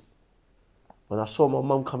prison. When I saw my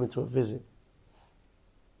mum coming to a visit,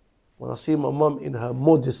 when I see my mum in her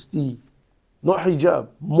modesty, not hijab,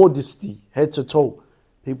 modesty, head to toe.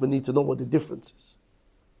 People need to know what the difference is.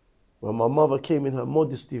 When my mother came in her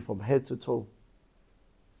modesty from head to toe,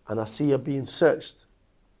 and I see her being searched,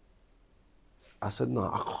 I said, no,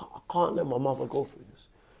 I can't let my mother go through this.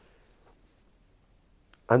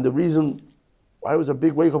 And the reason why it was a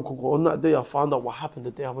big wake-up call, on that day I found out what happened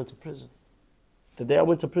the day I went to prison. The day I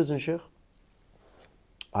went to prison, Sheikh,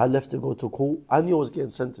 I left to go to court. I knew I was getting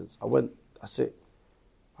sentenced. I went, that's it.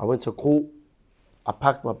 I went to court. I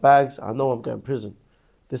packed my bags. I know I'm going to prison.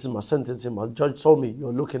 This is my sentencing. My judge told me,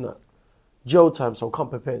 you're looking at jail time, so come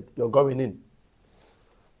prepared. You're going in.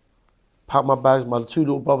 Packed my bags. My two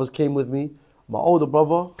little brothers came with me. My older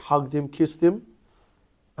brother hugged him, kissed him,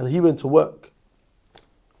 and he went to work.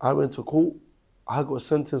 I went to court. I got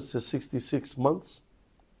sentenced to 66 months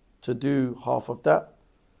to do half of that,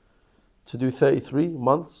 to do 33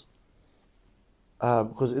 months,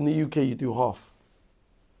 because in the UK you do half.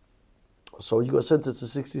 So you got sentenced to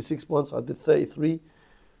 66 months, I did 33.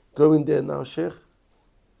 Going there now, Sheikh,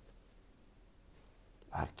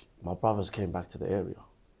 like my brothers came back to the area.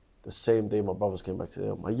 The same day my brothers came back to the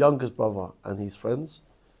area. My youngest brother and his friends,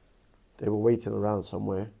 they were waiting around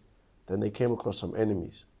somewhere. Then they came across some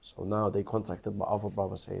enemies. So now they contacted my other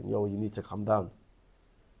brother saying, yo, you need to come down.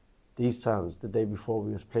 These times, the day before,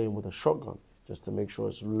 we was playing with a shotgun just to make sure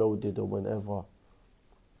it's loaded or whenever.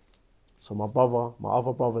 So my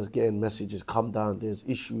other brother's getting messages, come down, there's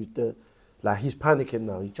issues there. Like he's panicking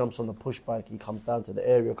now. He jumps on the push bike, he comes down to the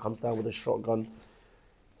area, comes down with a shotgun.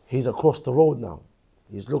 He's across the road now.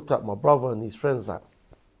 He's looked at my brother and his friends like,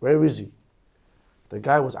 where is he? The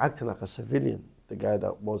guy was acting like a civilian, the guy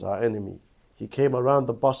that was our enemy. He came around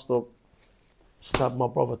the bus stop, stabbed my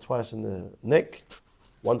brother twice in the neck,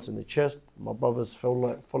 once in the chest. My brothers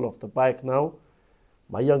fell off the bike now.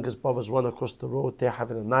 My youngest brothers run across the road. They're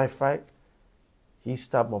having a knife fight. He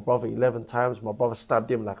stabbed my brother 11 times. My brother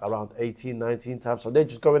stabbed him like around 18, 19 times. So they're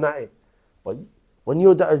just going at it. But when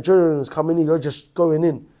you're that adrenaline is coming in, you're just going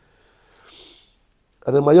in.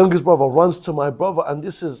 And then my youngest brother runs to my brother, and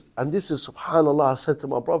this is subhanAllah, I said to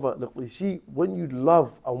my brother, look, you see, when you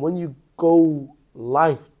love and when you go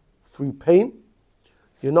life through pain,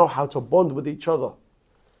 you know how to bond with each other.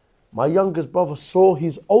 My youngest brother saw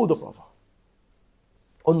his older brother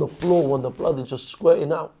on the floor when the blood is just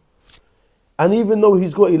squirting out. And even though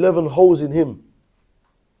he's got 11 holes in him,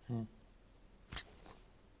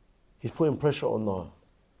 he's putting pressure on the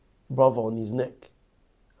brother on his neck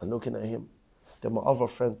and looking at him. Then my other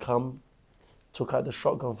friend come, took out the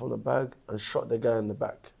shotgun from the bag and shot the guy in the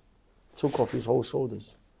back. Took off his whole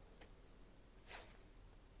shoulders.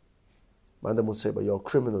 Man, them would say, but you're a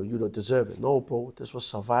criminal, you don't deserve it. No, bro, this was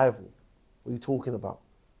survival. What are you talking about?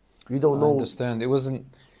 You don't know. I understand. It wasn't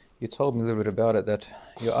You told me a little bit about it, that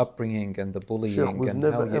your upbringing and the bullying Sheikh, we've and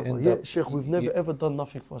never how you ever, end yeah, up. Sheikh, we've never ever done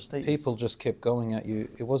nothing for our status. People just kept going at you.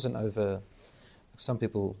 It wasn't over. Some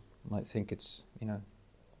people might think it's,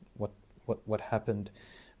 what happened,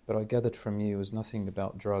 but I gathered from you it was nothing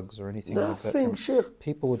about drugs or anything like that. Nothing, Sheikh.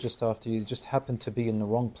 People were just after you. You just happened to be in the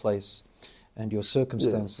wrong place, and your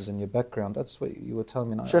circumstances and your background. That's what you were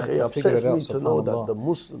telling me. Sheikh, it upsets me to know that the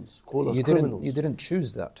Muslims call us criminals. You didn't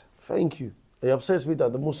choose that. Thank you. It upsets me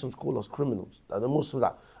that the Muslims call us criminals. That the Muslims,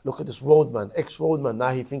 like, look at this roadman, ex-roadman,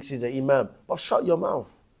 now he thinks he's an imam. But shut your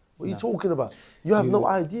mouth. What are you talking about? You have no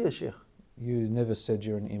idea, Sheikh. You never said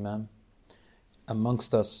you're an imam.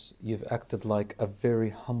 Amongst us, you've acted like a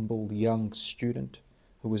very humble young student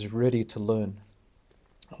who was ready to learn.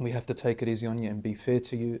 And we have to take it easy on you and be fair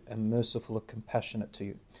to you and merciful and compassionate to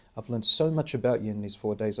you. I've learned so much about you in these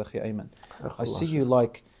 4 days, Akhi Ayman. I see you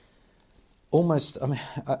like almost,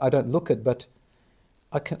 I don't look it, but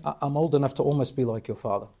I'm old enough to almost be like your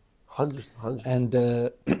father. 100. And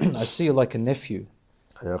I see you like a nephew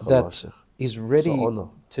that is ready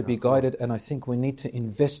to be guided, and I think we need to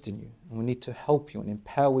invest in you, and we need to help you and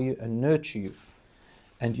empower you and nurture you,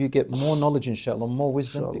 and you get more knowledge, inshallah, more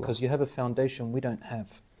wisdom, because you have a foundation we don't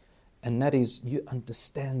have, and that is you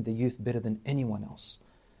understand the youth better than anyone else.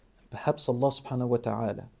 Perhaps Allah subhanahu wa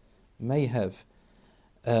ta'ala may have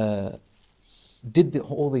all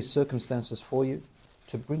these circumstances for you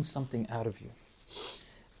to bring something out of you.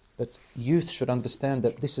 But youth should understand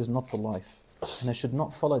that this is not the life, and they should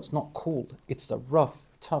not follow. It's not cool. It's a rough,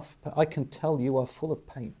 tough. I can tell you are full of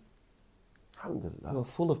pain. Alhamdulillah. You are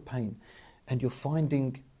full of pain, and you're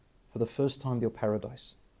finding for the first time your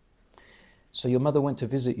paradise. So your mother went to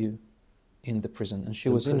visit you in the prison, and she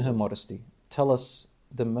was in her modesty. Tell us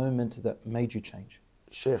the moment that made you change.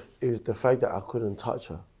 Sheikh, it was the fact that I couldn't touch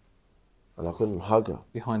her and I couldn't hug her.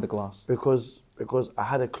 Behind the glass. Because I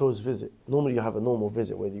had a close visit. Normally you have a normal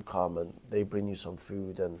visit where you come and they bring you some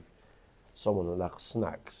food and someone with like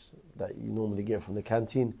snacks that you normally get from the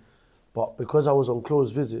canteen. But because I was on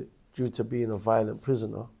close visit due to being a violent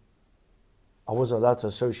prisoner, I wasn't allowed to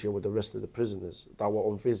associate with the rest of the prisoners that were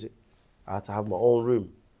on visit. I had to have my own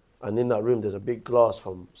room. And in that room there's a big glass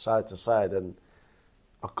from side to side, and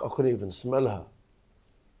I couldn't even smell her.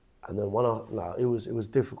 And then it was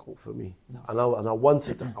difficult for me. No. And I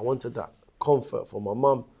wanted that. I wanted that comfort for my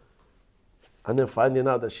mum. And then finding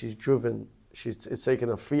out that it's taken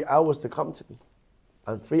her 3 hours to come to me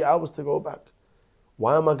and 3 hours to go back.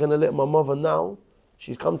 Why am I going to let my mother now?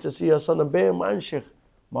 She's come to see her son, and bear in mind, Sheikh,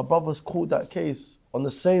 my brother's caught that case on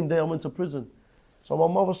the same day I went to prison. So my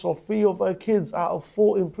mother saw 3 of her kids out of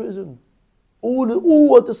 4 in prison,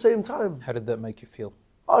 all at the same time. How did that make you feel?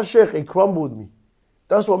 Oh, Sheikh, it crumbled me.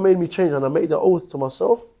 That's what made me change, and I made the oath to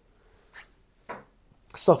myself.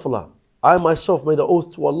 Astaghfirullah. I myself made the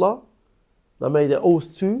oath to Allah, and I made the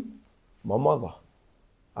oath to my mother.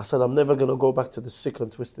 I said, I'm never going to go back to the sick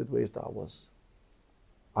and twisted ways that I was.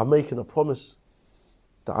 I'm making a promise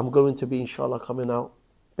that I'm going to be, inshallah, coming out.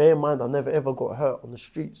 Bear in mind, I never ever got hurt on the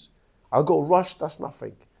streets. I got rushed, that's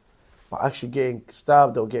nothing. But actually getting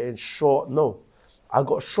stabbed or getting shot, no. I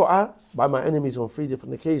got shot at by my enemies on 3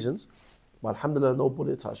 different occasions. But alhamdulillah, no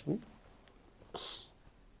bullet touched me.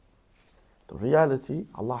 The reality,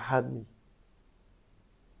 Allah had me.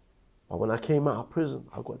 But when I came out of prison,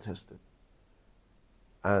 I got tested.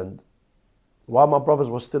 And while my brothers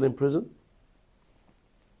were still in prison,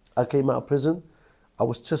 I came out of prison, I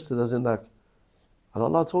was tested as in like, and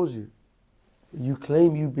Allah told you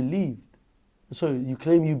claim you believe,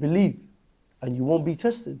 and you won't be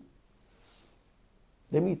tested.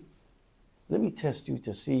 Let me test you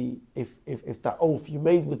to see if that oath you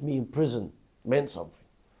made with me in prison meant something,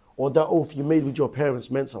 or that oath you made with your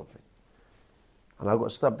parents meant something. And I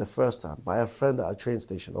got stabbed the first time by a friend at a train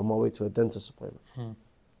station on my way to a dentist appointment.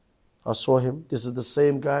 I saw him. This is the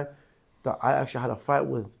same guy that I actually had a fight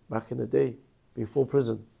with back in the day, before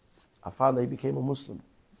prison. I found that he became a Muslim.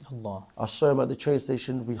 Allah. I saw him at the train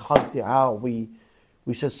station. We hugged it out. We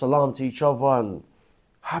said salam to each other, and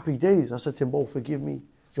happy days. I said to him, "Bro, forgive me.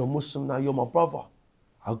 You're Muslim now, you're my brother.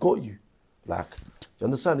 I got you." Like, you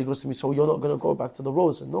understand? He goes to me, "So you're not going to go back to the road?"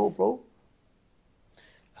 I said, "No, bro."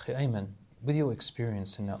 Akhi Ayman, with your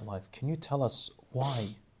experience in that life, can you tell us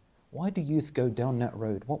why? Why do youth go down that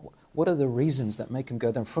road? What are the reasons that make them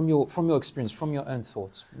go down? From your experience, from your own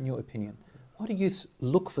thoughts, from your opinion, why do youth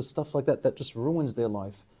look for stuff like that just ruins their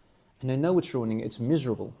life? And they know it's ruining it, it's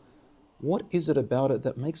miserable. What is it about it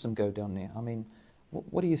that makes them go down there? I mean,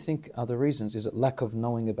 what do you think are the reasons? Is it lack of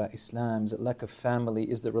knowing about Islam? Is it lack of family?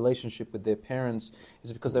 Is it relationship with their parents?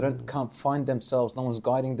 Is it because they can't find themselves? No one's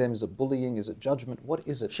guiding them? Is it bullying? Is it judgment? What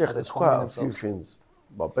is it? Sheikh, it's quite a few things.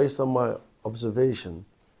 But based on my observation,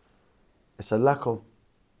 it's a lack of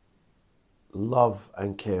love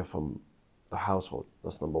and care from the household.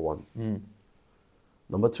 That's number one.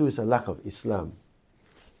 Number two is a lack of Islam,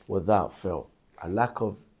 without fail. A lack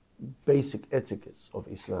of basic etiquettes of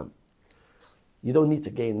Islam. You don't need to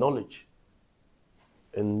gain knowledge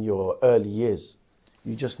in your early years.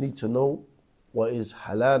 You just need to know what is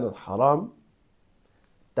halal and haram,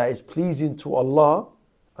 that is pleasing to Allah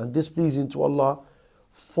and displeasing to Allah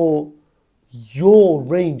for your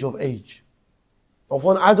range of age. Of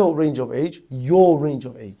one adult range of age, your range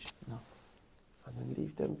of age. No. And then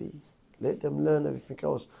leave them be. Let them learn everything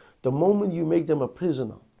else. The moment you make them a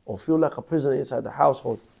prisoner or feel like a prisoner inside the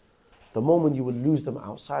household, the moment you will lose them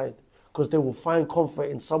outside, because they will find comfort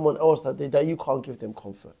in someone else that you can't give them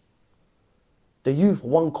comfort. The youth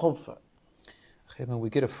want comfort. We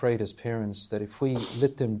get afraid as parents that if we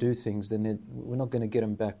let them do things, then we're not going to get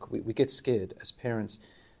them back. We get scared as parents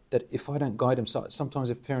that if I don't guide them, sometimes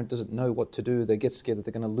if a parent doesn't know what to do, they get scared that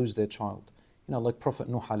they're going to lose their child. You know, like Prophet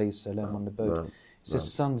Nuh alayhi salam on the boat. He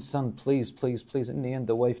says, son, please, please, please. In the end,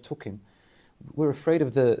 the wave took him. We're afraid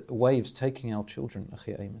of the waves taking our children,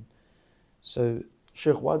 Akhi Ayman. So,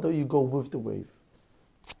 Sheikh, why don't you go with the wave?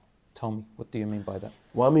 Tell me, what do you mean by that?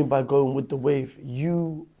 What I mean by going with the wave,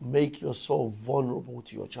 you make yourself vulnerable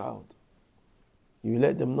to your child. You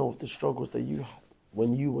let them know of the struggles that you had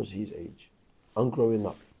when you was his age and growing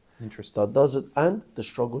up. Interesting. That does it, and the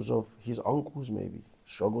struggles of his uncles maybe,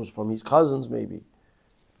 struggles from his cousins maybe.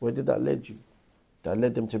 Where did that lead you? That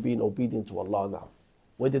led them to being obedient to Allah now.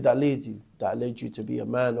 Where did that lead you? That led you to be a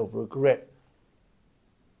man of regret.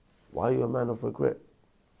 Why are you a man of regret?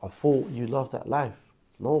 I thought you loved that life.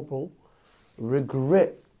 No, bro.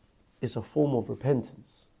 Regret is a form of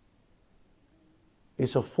repentance.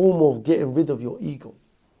 It's a form of getting rid of your ego.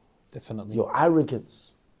 Definitely. Your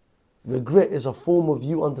arrogance. Regret is a form of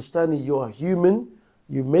you understanding you're a human,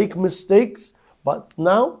 you make mistakes, but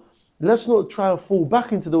now let's not try to fall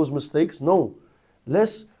back into those mistakes. No. And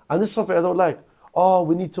this is something I don't like. Oh,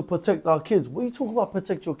 we need to protect our kids. What are you talking about,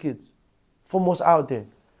 protect your kids? From what's out there.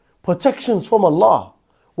 Protection's from Allah.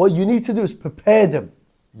 What you need to do is prepare them.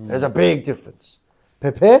 There's a big difference.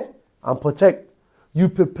 Prepare and protect. You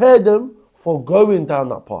prepare them for going down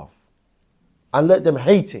that path and let them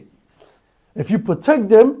hate it. If you protect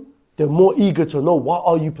them, they're more eager to know, what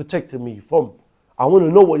are you protecting me from? I want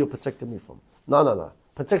to know what you're protecting me from. No.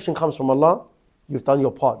 Protection comes from Allah. You've done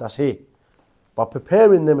your part. That's here. But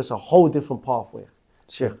preparing them is a whole different pathway.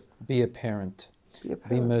 Sheikh. Be a parent.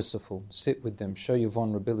 Be merciful. Sit with them. Show your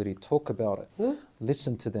vulnerability. Talk about it. Yeah.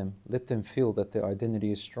 Listen to them. Let them feel that their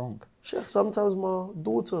identity is strong. Sheikh, sometimes my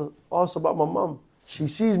daughter asks about my mum. She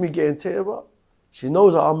sees me getting teared up. She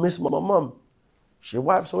knows that I miss my mum. She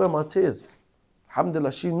wipes away my tears.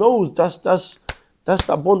 Alhamdulillah, she knows that's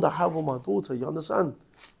that bond I have with my daughter, you understand?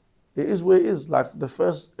 It is where it is. Like the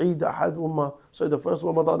first Eid I had with the first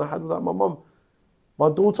Ramadan I had without my mum. My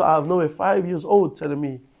daughter, I have nowhere, 5 years old, telling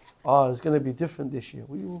me, it's going to be different this year.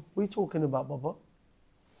 What are you talking about, Baba?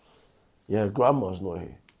 Yeah, grandma's not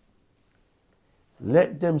here.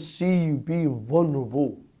 Let them see you being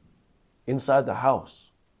vulnerable inside the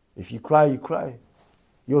house. If you cry, you cry.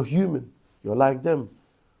 You're human. You're like them.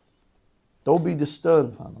 Don't be the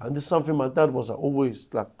stern. And this is something my dad was always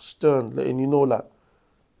like stern, letting you know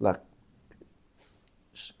like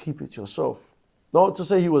just keep it to yourself. Not to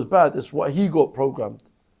say he was bad, it's what he got programmed.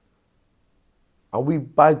 And we,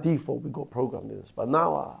 by default, we got programmed in this. But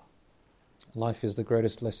now, life is the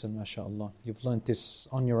greatest lesson, mashallah. You've learned this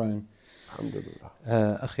on your own. Alhamdulillah.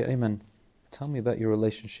 Akhi Ayman, tell me about your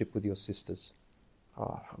relationship with your sisters.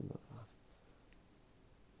 Alhamdulillah.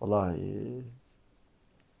 Wallahi,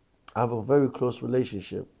 I have a very close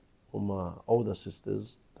relationship with my older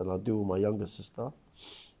sisters than I do with my younger sister.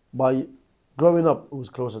 By growing up, it was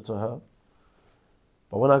closer to her.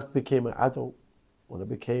 But when I became an adult, when I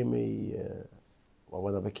became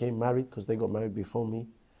married, because they got married before me,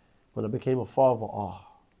 when I became a father,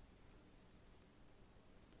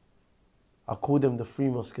 I called them the three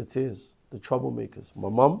musketeers, the troublemakers. My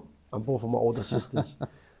mum and both of my older sisters.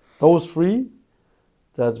 Those three,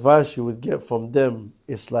 the advice you would get from them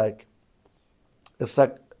is like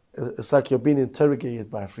you're being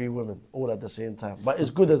interrogated by three women all at the same time. But it's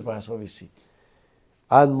good advice, obviously.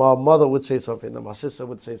 And my mother would say something, and my sister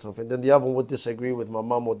would say something. Then the other one would disagree with my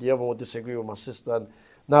mum, or the other one would disagree with my sister. And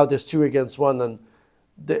now there's 2 against 1, and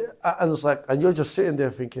it's like, and you're just sitting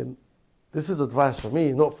there thinking, this is advice for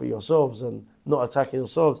me, not for yourselves, and not attacking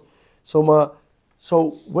yourselves. So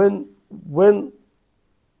when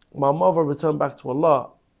my mother returned back to Allah,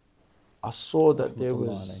 I saw that there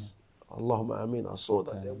was Allahumma ameen. I saw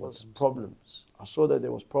that there was problems. I saw that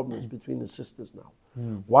there was problems between the sisters now.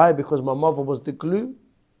 Why? Because my mother was the glue.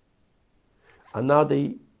 And now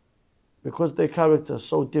because their character is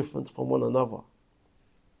so different from one another,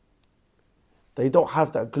 they don't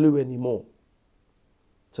have that glue anymore.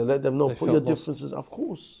 To let them know, They put felt your lost. differences. Of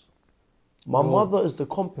course. My mother is the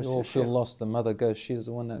compass. We all feel lost. The mother goes, she's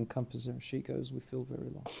the one that encompasses him. She goes, we feel very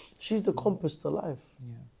lost. She's the compass to life.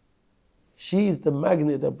 Yeah. She's the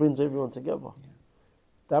magnet that brings everyone together. Yeah.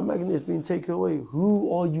 That magnet is being taken away.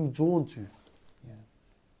 Who are you drawn to? Yeah.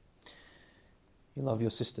 You love your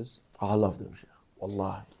sisters. I love them, Sheikh.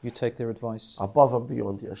 Wallahi. You take their advice. Above and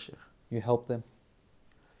beyond, ya Sheikh. You help them.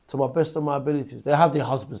 To my best of my abilities. They have their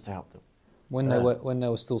husbands to help them. When they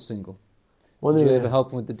were still single. When Did they you ever help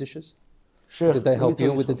them with the dishes? Sheikh, Did they let me help tell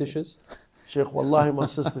you with the something. dishes? Sheikh, wallahi, my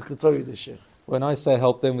sisters could tell you this, Sheikh. When I say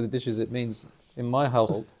help them with the dishes, it means in my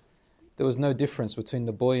household, there was no difference between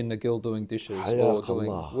the boy and the girl doing dishes or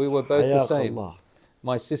doing. We were both the same.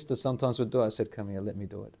 My sister sometimes would do it. I said, come here, let me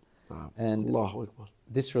do it. And Allahu Akbar.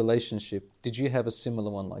 this relationship, did you have a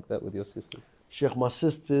similar one like that with your sisters? Sheikh, my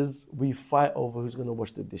sisters, we fight over who's going to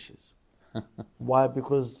wash the dishes. Why?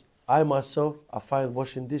 Because I myself, I find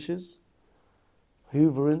washing dishes,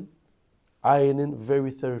 hoovering, ironing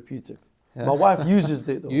very therapeutic. Yeah. My wife uses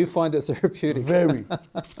it though. You find it therapeutic. Very.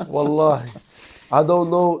 Wallahi. I don't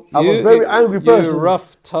know. I'm a very angry person. You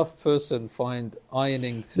rough, tough person find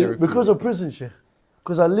ironing therapeutic. Because of prison, Sheikh.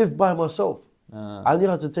 Because I lived by myself. I knew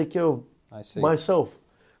how to take care of myself.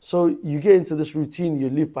 So you get into this routine, you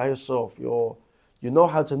live by yourself. You know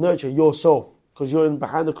how to nurture yourself because you're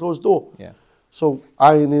behind a closed door. Yeah. So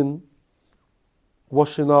ironing,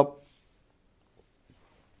 washing up,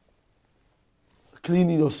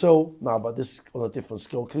 cleaning your cell. Nah, but this is on a different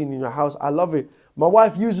scale. Cleaning your house. I love it. My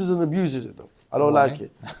wife uses and abuses it though. I don't like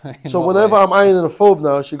it. So whenever I'm ironing a phobe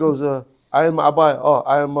now, she goes, iron my abaya,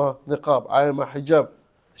 iron my niqab, iron my hijab.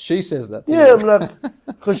 She says that. Yeah, I'm like,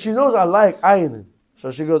 because she knows I like ironing. So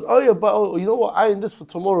she goes, oh yeah, but you know what, iron this for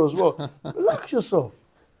tomorrow as well. Relax yourself.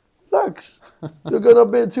 Relax. You're going a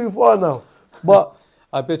bit too far now. But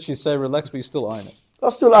I bet you say relax, but you still iron it. I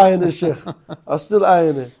still iron it, Sheikh. I still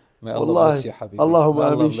iron it. May Allah bless you, Habibi. Allahumma May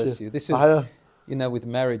Allah ameen, bless Sheikh. you. This is, with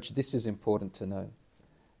marriage, this is important to know.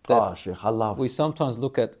 Sheikh, I love we sometimes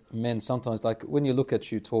look at men, sometimes like when you look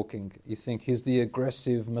at you talking, you think he's the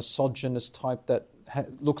aggressive, misogynist type that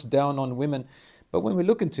looks down on women. But when we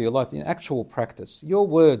look into your life, in actual practice, your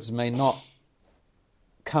words may not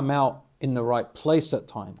come out in the right place at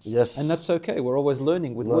times. Yes. And that's okay. We're always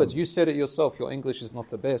learning with words. You said it yourself, your English is not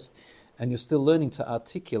the best. And you're still learning to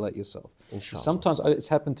articulate yourself. Inshallah. Sometimes it's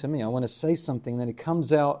happened to me. I want to say something, and then it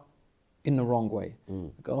comes out in the wrong way. I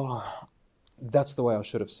go, that's the way I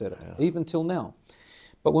should have said it, even till now.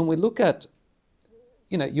 But when we look at,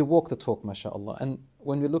 you walk the talk, mashallah, and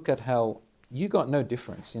when we look at how you got no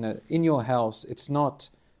difference, in your house, it's not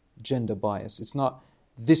gender bias. It's not,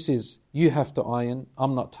 this is, you have to iron,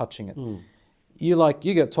 I'm not touching it.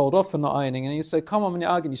 You get told off for not ironing, and you say, come on, and you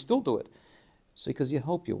argue, and you still do it. So because you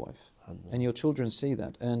help your wife, and your children see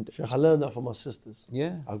that. And Sheikh, I learned that from my sisters.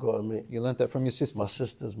 Yeah. I got to admit. You learned that from your sisters? My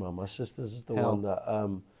sisters, man. My sisters is the one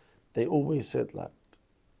that they always said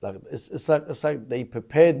it's like they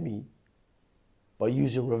prepared me by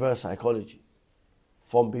using reverse psychology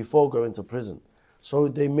from before going to prison. So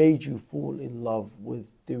they made you fall in love with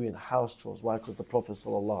doing house chores. Why? Because the Prophet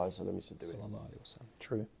ﷺ used to do it.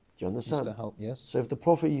 True. Do you understand? Used to help, yes. So if the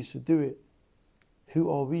Prophet used to do it, who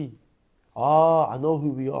are we? I know who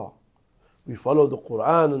we are. We follow the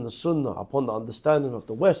Quran and the Sunnah upon the understanding of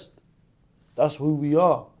the West. That's who we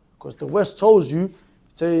are. Because the West tells you,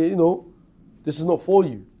 this is not for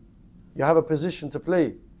you. You have a position to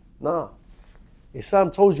play. Nah.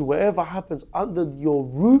 Islam tells you whatever happens under your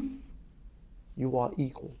roof, you are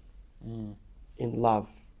equal. In love,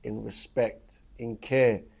 in respect, in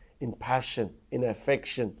care, in passion, in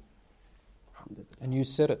affection. And you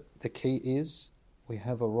said it. The key is we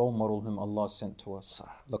have a role model whom Allah sent to us.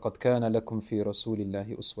 لَقَدْ كَانَ لَكُمْ فِي رَسُولِ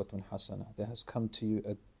اللَّهِ أُسْوَةٌ حَسَنَةٌ. There has come to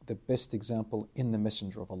you the best example in the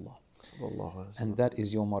Messenger of Allah. And that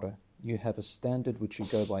is your motto. You have a standard which you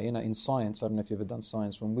go by. In science, I don't know if you've ever done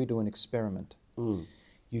science, when we do an experiment,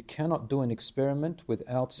 you cannot do an experiment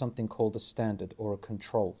without something called a standard or a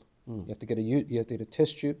control. You have to get a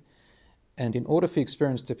test tube, and in order for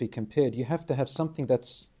experiments to be compared, you have to have something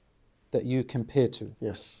that you compare to.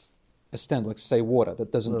 Yes. A standard, like say water,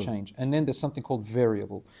 that doesn't change. And then there's something called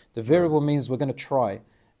variable. The variable means we're going to try.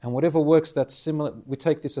 And whatever works that's similar, we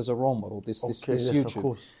take this as a role model, this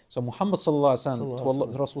YouTube. So Muhammad sallallahu alaihi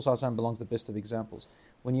wasallam, to Rasul sallallahu alaihi wasallam belongs the best of examples.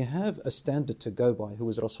 When you have a standard to go by, who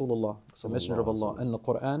is Rasulullah, the Messenger of Allah, and the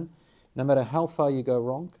Quran, No matter how far you go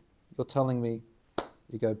wrong, you're telling me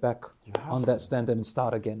you go back on that standard and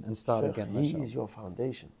start again and start Sheikh, again. he is your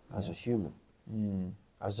foundation as a human.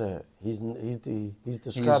 He's described He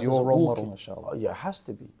is as your a role walking. model, mashallah. Yeah, it has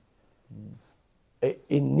to be.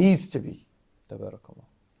 It needs to be. Tabarakallah.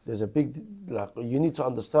 There's a big, like, you need to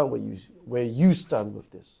understand where you stand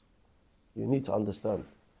with this. You need to understand.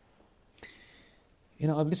 You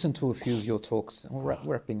know, I've listened to a few of your talks. We're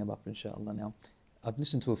wrapping them up, inshallah, now. I've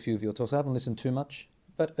listened to a few of your talks. I haven't listened too much,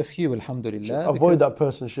 but a few, alhamdulillah. Avoid that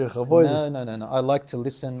person, Sheikh. Avoid it. No. I like to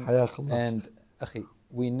listen. Hayakallah. And, Akhi,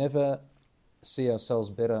 we never see ourselves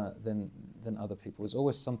better than other people. There's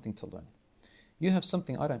always something to learn. You have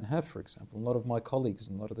something I don't have, for example. A lot of my colleagues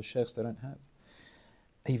and a lot of the sheikhs, they don't have.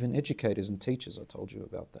 Even educators and teachers, I told you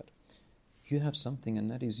about that. You have something,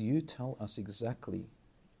 and that is you tell us exactly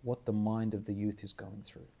what the mind of the youth is going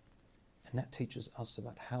through. And that teaches us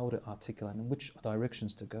about how to articulate and which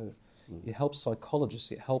directions to go. It helps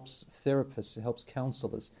psychologists, it helps therapists, it helps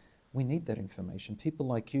counselors. We need that information. People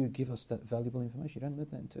like you give us that valuable information. You don't learn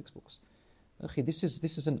that in textbooks. Akhi, this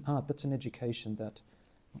is an art, that's an education that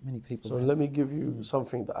not many people So have. let me give you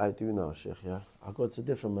something that I do now, Sheikh. Yeah, I go to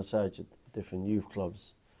different masajid, different youth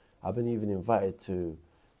clubs. I've been even invited to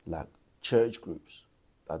like church groups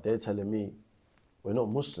that they're telling me, we're not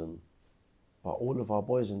Muslim, but all of our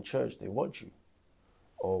boys in church, they watch you.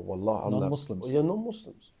 Oh, wallah, I'm Non-Muslims. Like, yeah,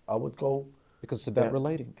 non-Muslims. I would go. Because it's about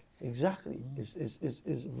relating. Exactly.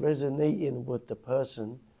 It's resonating with the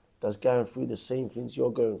person that's going through the same things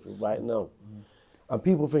you're going through right now. And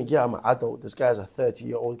people think, yeah, I'm an adult. This guy's a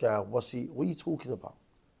 30-year-old guy. What are you talking about?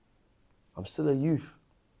 I'm still a youth.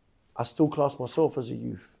 I still class myself as a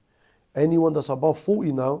youth. Anyone that's above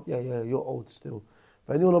 40 now, yeah, you're old still.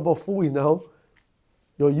 But anyone above 40 now,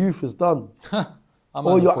 your youth is done.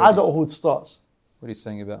 Or your 40. adulthood starts. What are you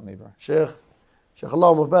saying about me, bro? Sheikh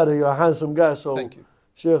Allahumma barik, you're a handsome guy. So, Thank you.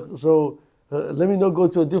 Sheikh, so let me not go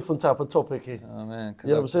to a different type of topic here. Oh, man. You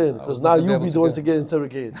know what I'm saying? Because now you'll be the one to get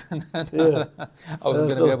interrogated. Yeah. I wasn't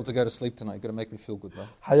going to be able to go to sleep tonight. You've got to make me feel good, bro.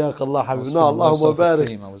 Hayakallah, I was Habib. No, feeling low Allahumma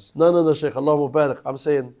self-esteem. barik. No, Sheikh, Allahumma barik. I'm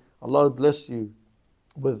saying Allah bless you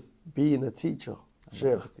with being a teacher,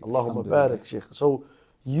 Sheikh. Allahumma barik, Sheikh. So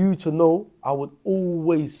you to know, I would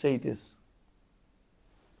always say this.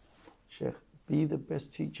 Sheikh, be the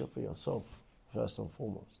best teacher for yourself, first and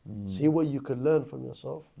foremost. See what you can learn from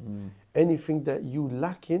yourself. Anything that you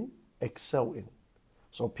lack in, excel in.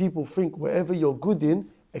 So people think wherever you're good in,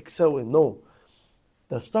 excel in. No.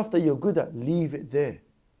 The stuff that you're good at, leave it there.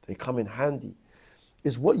 They come in handy.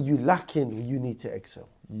 It's what you lack in, you need to excel.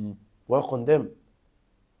 Work on them.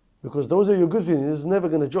 Because those are your good things, it's never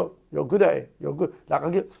going to drop. You're good at it. You're good. Like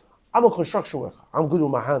I'm a construction worker. I'm good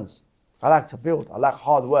with my hands. I like to build. I like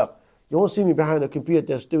hard work. You won't see me behind a computer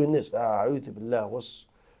desk doing this. Not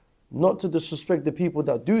to disrespect the people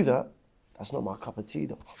that do that. That's not my cup of tea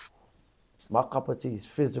though. My cup of tea is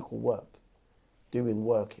physical work.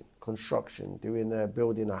 Working, construction,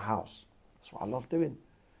 building a house. That's what I love doing.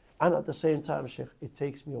 And at the same time, Sheikh, it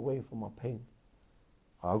takes me away from my pain.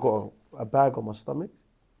 I got a bag on my stomach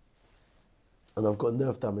and I've got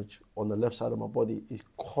nerve damage on the left side of my body. It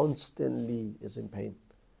constantly is in pain.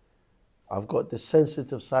 I've got the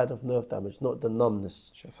sensitive side of nerve damage, not the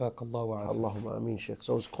numbness. Shafaqallah wa afak. Allahumma ameen, Sheikh.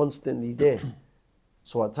 So it's constantly there.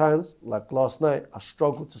 So at times, like last night, I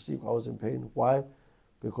struggled to sleep. I was in pain. Why?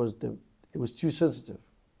 Because it was too sensitive.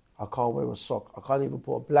 I can't wear a sock. I can't even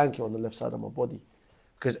put a blanket on the left side of my body.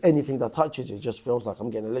 Because anything that touches it just feels like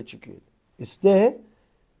I'm getting electrocuted. It's there,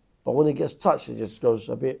 but when it gets touched, it just goes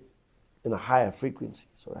a bit in a higher frequency.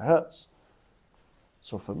 So it hurts.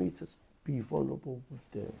 So for me to be vulnerable with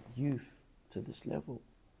the youth to this level,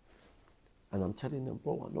 and I'm telling them,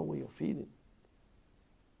 bro, I know what you're feeling.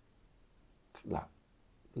 Like,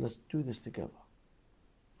 let's do this together.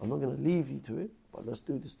 I'm not going to leave you to it, but let's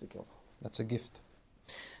do this together. That's a gift.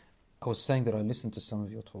 I was saying that I listened to some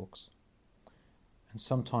of your talks, and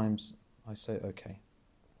sometimes I say, okay,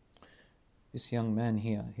 this young man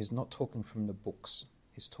here, he's not talking from the books,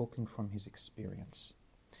 he's talking from his experience.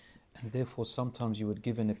 And therefore sometimes you would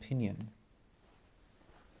give an opinion,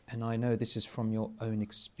 and I know this is from your own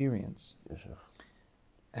experience. Yes, sir.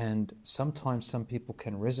 And sometimes some people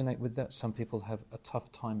can resonate with that, some people have a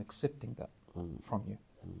tough time accepting that from you.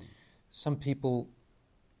 Some people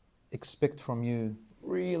expect from you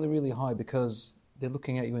really, really high because they're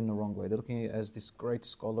looking at you in the wrong way. They're looking at you as this great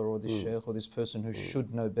scholar or this sheikh or this person who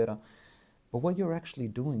should know better. But what you're actually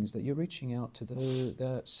doing is that you're reaching out to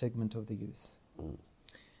that segment of the youth.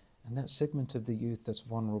 And that segment of the youth that's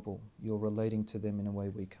vulnerable, you're relating to them in a way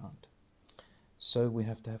we can't. So we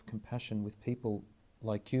have to have compassion with people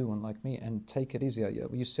like you and like me, and take it easier.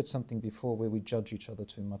 You said something before where we judge each other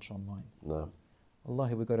too much online. No.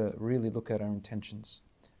 Wallahi, we've got to really look at our intentions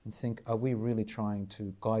and think, are we really trying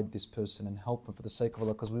to guide this person and help them for the sake of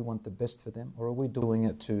Allah because we want the best for them? Or are we doing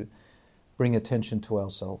it to bring attention to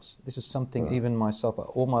ourselves? This is something even myself,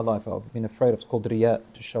 all my life, I've been afraid of. It's called riyat,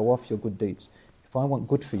 to show off your good deeds. If I want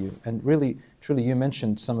good for you, and really, truly, you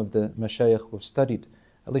mentioned some of the mashayikh who have studied,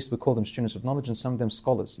 at least we call them students of knowledge, and some of them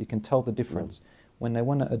scholars. You can tell the difference. When they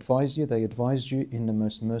want to advise you, they advise you in the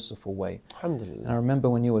most merciful way. Alhamdulillah. And I remember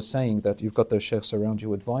when you were saying that you've got those sheikhs around you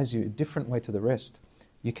who advise you a different way to the rest.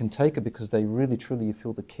 You can take it because they really, truly, you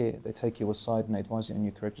feel the care. They take you aside and they advise you and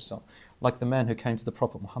you correct yourself. Like the man who came to the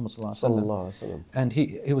Prophet Muhammad sallallahu alaihi wasallam. And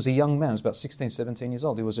he was a young man, he was about 16, 17 years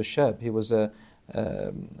old. He was a shab, he was a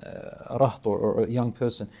raht or a young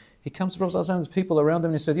person. He comes to the Prophet sallallahu alaihi wasallam, there's people around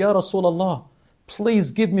him and he said, Ya Rasulullah,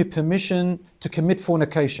 please give me permission to commit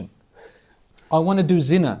fornication. I want to do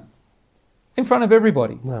zina. In front of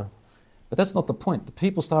everybody. No. But that's not the point. The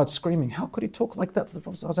people started screaming, how could he talk like that to the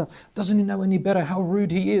Prophet ﷺ? Doesn't he know any better how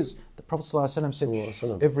rude he is? The Prophet ﷺ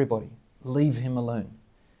said, everybody, leave him alone.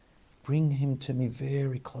 Bring him to me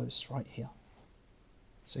very close, right here.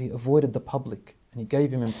 So he avoided the public and he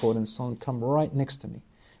gave him importance. Someone come right next to me.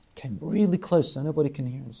 Came really close so nobody can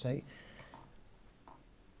hear and say,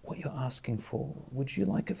 what you're asking for, would you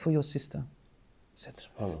like it for your sister? He said,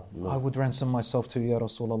 no. I would ransom myself to you, Ya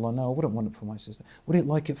Rasulullah. No, I wouldn't want it for my sister. Would you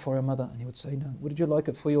like it for your mother? And he would say, no. Would you like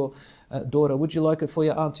it for your daughter? Would you like it for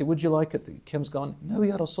your auntie? Would you like it? The Kim's gone, no,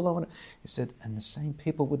 Ya Rasulullah. He said, and the same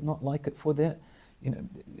people would not like it for their,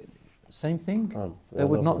 same thing. They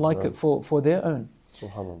would not like it for their own.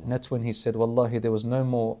 And that's when he said, Wallahi, there was no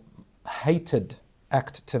more hated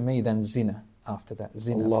act to me than zina after that,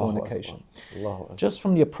 zina, fornication. Just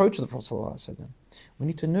from the approach of the Prophet ﷺ, we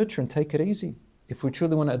need to nurture and take it easy. If we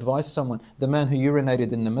truly want to advise someone, the man who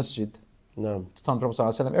urinated in the masjid, it's time for the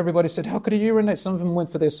Prophet ﷺ, everybody said, how could he urinate? Some of them went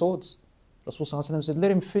for their swords. Rasul ﷺ said,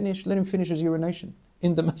 let him finish his urination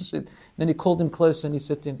in the masjid. Then he called him close and he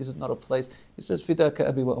said to him, this is not a place. He says, Fidaka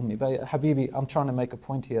abi wa ummi. Habibi, I'm trying to make a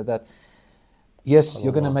point here that yes,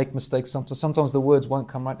 you're going to make mistakes. Sometimes the words won't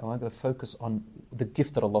come right. I'm going to focus on the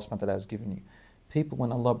gift that Allah subhanahu wa ta'ala has given you. People,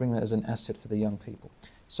 when Allah brings that as an asset for the young people.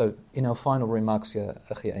 So, in our final remarks here,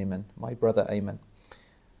 Akhi Ayman, my brother Ayman,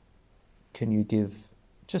 can you give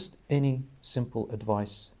just any simple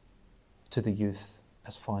advice to the youth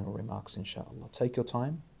as final remarks, inshallah? Take your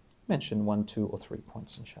time, mention 1, 2 or 3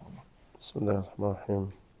 points, inshallah. Bismillah ar-Rahman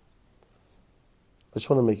ar-Rahim. I just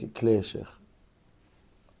want to make it clear, Sheikh.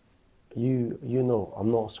 You know,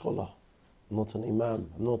 I'm not a scholar, I'm not an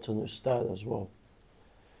imam, I'm not an ustad as well.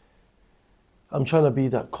 I'm trying to be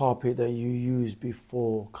that carpet that you use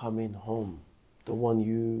before coming home, the one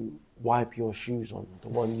you wipe your shoes on, the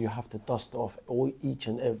one you have to dust off each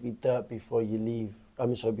and every dirt before you leave.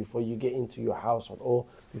 Before you get into your house, or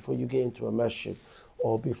before you get into a masjid,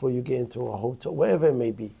 or before you get into a hotel, wherever it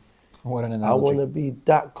may be. What an analogy. I want to be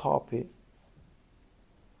that carpet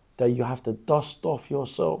that you have to dust off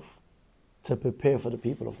yourself to prepare for the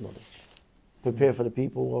people of knowledge, prepare for the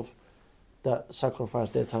people that sacrifice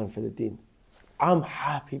their time for the deen. I'm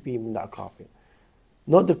happy being that carpet.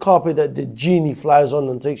 Not the carpet that the genie flies on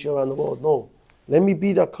and takes you around the world. No. Let me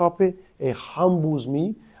be that carpet. It humbles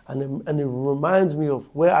me and it reminds me of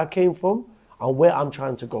where I came from and where I'm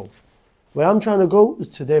trying to go. Where I'm trying to go is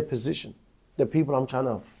to their position, the people I'm trying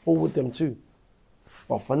to forward them to.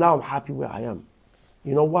 But for now, I'm happy where I am.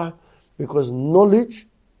 You know why? Because knowledge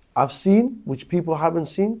I've seen, which people haven't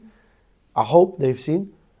seen, I hope they've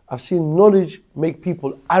seen. I've seen knowledge make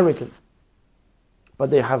people arrogant. But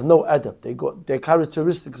they have no adab. Their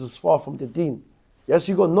characteristics is far from the deen. Yes,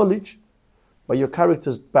 you got knowledge, but your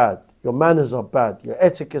character's bad. Your manners are bad. Your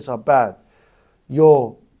etiquettes are bad.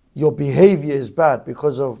 Your behavior is bad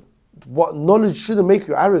because of what knowledge shouldn't make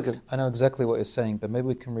you arrogant. I know exactly what you're saying, but maybe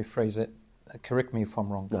we can rephrase it. Correct me if I'm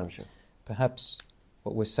wrong. No, I'm sure. Perhaps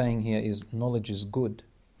what we're saying here is knowledge is good.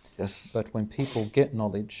 Yes. But when people get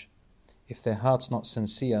knowledge, if their heart's not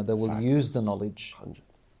sincere, they will use the knowledge 100.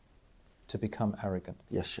 To become arrogant.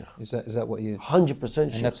 Yes, Sheikh. Is that what you... 100%,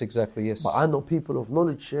 Sheikh. And that's exactly, yes. But I know people of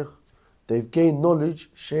knowledge, Sheikh. They've gained knowledge,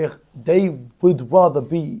 Sheikh. They would rather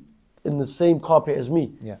be in the same carpet as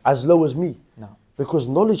me, as low as me. No. Because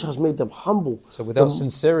knowledge has made them humble. So without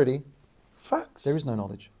sincerity, facts. There is no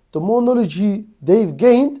knowledge. The more knowledge they've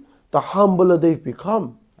gained, the humbler they've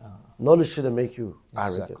become. Knowledge shouldn't make you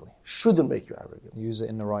arrogant. Shouldn't make you arrogant. Use it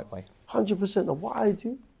in the right way. 100%. Now what I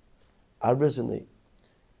do, I resonate.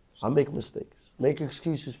 I make mistakes. Make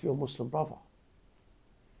excuses for your Muslim brother.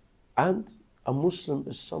 And a Muslim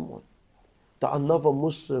is someone that another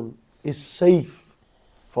Muslim is safe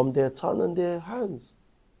from their tongue and their hands.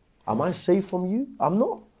 Am I safe from you? I'm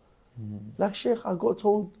not. Like Sheikh, I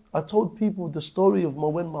told people the story of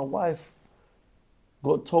when my wife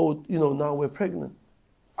got told, now we're pregnant.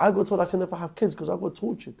 I got told I can never have kids because I got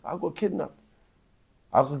tortured. I got kidnapped.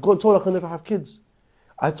 I got told I can never have kids.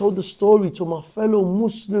 I told the story to my fellow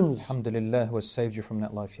Muslims. Alhamdulillah, who has saved you from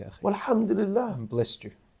that life, ya akhi. Well, alhamdulillah. And blessed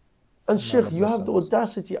you. And Sheikh, you have the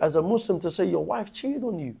audacity as a Muslim to say your wife cheated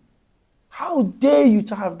on you. How dare you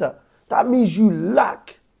to have that? That means you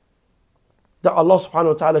lack that Allah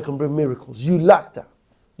subhanahu wa ta'ala can bring miracles. You lack that.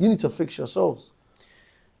 You need to fix yourselves.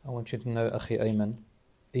 I want you to know, Akhi Ayman,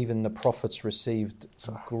 even the prophets received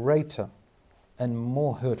greater and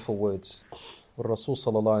more hurtful words. Rasul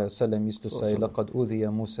sallallahu alayhi wa sallam used to say, لَقَدْ أُوذِيَ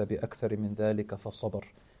مُوسَى بِأَكْثَرِ مِنْ ذَلِكَ فَصَبَرْ.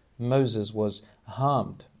 Moses was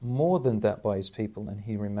harmed more than that by his people, and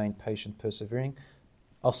he remained patient, persevering.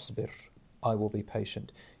 أصبر, I will be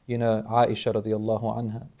patient. You know, Aisha radiallahu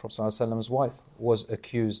anha, Prophet sallallahu alayhi wa sallam's wife, was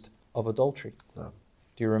accused of adultery. No.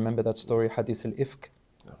 Do you remember that story, Hadith al-Ifk?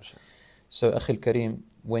 No, sure. So, Akhi al-Kareem,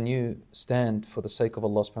 when you stand for the sake of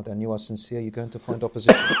Allah subhanahu wa ta'ala and you are sincere, you're going to find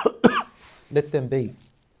opposition. Let them be.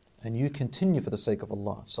 And you continue for the sake of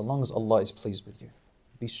Allah, so long as Allah is pleased with you.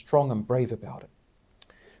 Be strong and brave about it.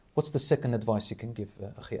 What's the second advice you can give,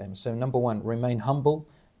 Akhi Ayman? So, number one, remain humble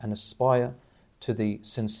and aspire to the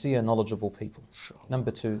sincere, knowledgeable people. Sure.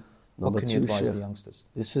 Number two, what can you advise Sheikh, the youngsters?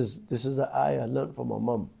 This is the ayah I learned from my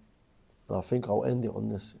mum. And I think I'll end it on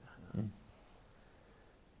this.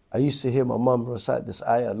 I used to hear my mum recite this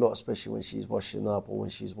ayah a lot, especially when she's washing up or when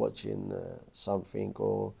she's watching something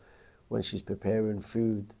or when she's preparing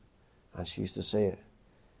food. And she used to say it.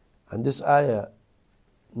 And this ayah,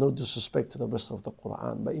 no disrespect to the rest of the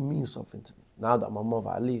Quran, but it means something to me. Now that my mother,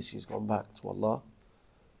 at least, she's gone back to Allah,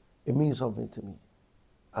 it means something to me.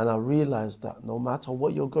 And I realized that no matter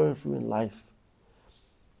what you're going through in life,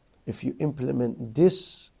 if you implement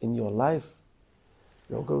this in your life,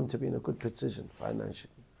 you're going to be in a good position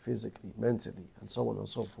financially, physically, mentally, and so on and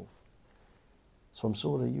so forth. It's from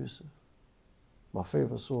Surah Yusuf, my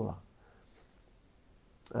favorite surah.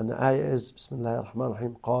 And the ayah is, Bismillah ar-Rahman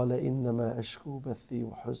ar-Rahim, قَالَ إِنَّمَا أَشْكُو بَثِّي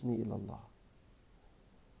وَحُزْنِي إِلَى اللَّهِ.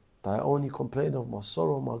 That I only complain of my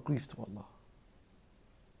sorrow and my grief to Allah.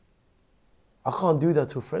 I can't do that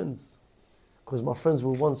to friends, because my friends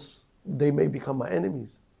they may become my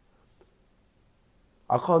enemies.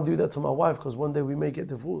 I can't do that to my wife, because one day we may get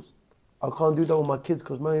divorced. I can't do that with my kids,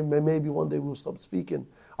 because maybe one day we'll stop speaking.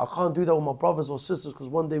 I can't do that with my brothers or sisters, because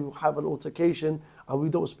one day we'll have an altercation and we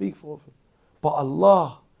don't speak for it. But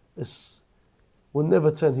Allah will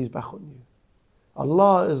never turn His back on you.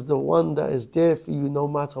 Allah is the one that is there for you no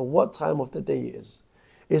matter what time of the day it is.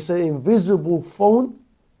 It's an invisible phone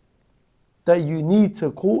that you need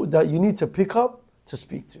to call, that you need to pick up to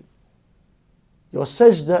speak to. Your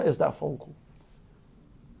sajda is that phone call.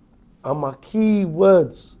 And my key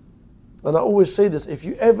words, and I always say this, if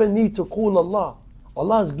you ever need to call Allah,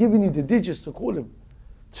 Allah has given you the digits to call Him.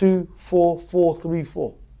 2, 4, 4, 3,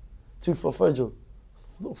 4. 2 for Fajr,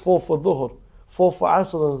 4 for Dhuhr, 4 for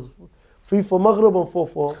Asr, 3 for Maghrib, and 4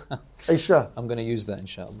 for Isha. I'm going to use that,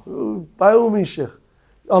 inshallah. By all means, Sheikh.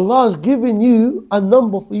 Allah has given you a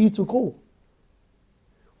number for you to call.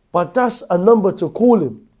 But that's a number to call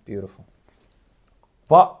Him. Beautiful.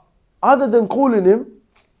 But other than calling Him,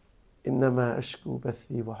 إِنَّمَا أَشْكُو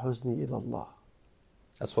بَثِّي وَحُزْنِي إِلَى اللَّهِ.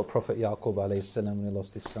 That's what Prophet Yaqub alayhi salam, when he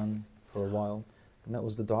lost his son for a while, and that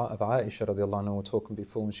was the dua of Aisha radiallahu anha. We were talking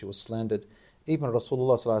before when she was slandered. Even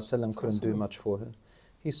Rasulullah sallallahu alayhi wa sallam couldn't do much for her.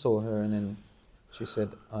 He saw her and then she said,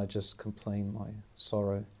 I just complain my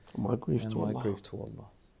sorrow my grief and to my Allah. grief to Allah.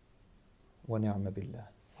 Wa ni'ma billah.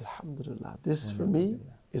 Alhamdulillah. This for me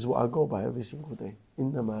is what I go by every single day.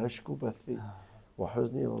 إِنَّمَا أَشْكُو بَثِّي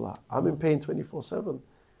وَحُزْنِي إِلَى اللَّهِ. I'm in pain 24/7.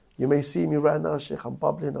 You may see me right now, Sheikh, I'm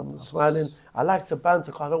bubbling, I'm smiling. I like to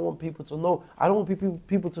banter because I don't want people to know. I don't want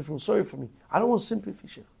people to feel sorry for me. I don't want sympathy,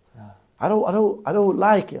 Sheikh. I don't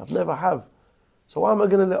like it. I've never have. So why am I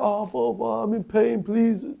going to Baba, I'm in pain,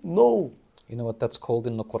 please? No. You know what that's called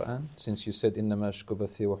in the Quran? Since you said, إِنَّمَا أَشْكُو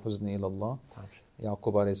بَثِّي وَحُزْنِي إِلَى اللَّهِ.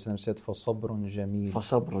 Yaqub alayhi salam said, فَصَبْرٌ جَمِيلٌ.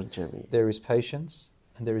 فَصَبْرٌ جَمِيلٌ. There is patience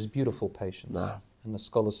and there is beautiful patience. Nah. And the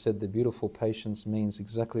scholars said the beautiful patience means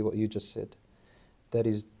exactly what you just said. That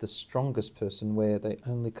is the strongest person, where they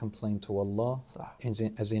only complain to Allah,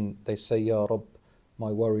 as in they say, Ya Rabb,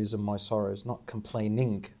 my worries and my sorrows, not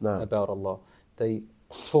complaining about Allah. They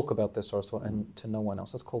talk about their sorrows and to no one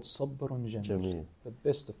else. That's called sabrun jameel, the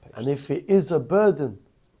best of patience. And if it is a burden,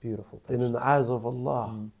 beautiful patience. then in the eyes of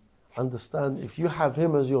Allah, understand, if you have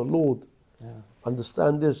Him as your Lord,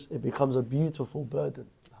 understand this, it becomes a beautiful burden.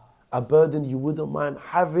 A burden you wouldn't mind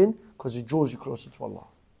having because it draws you closer to Allah.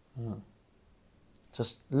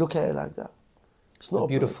 Just look at it like that. It's not a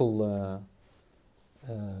beautiful,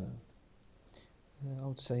 I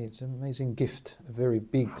would say it's an amazing gift, a very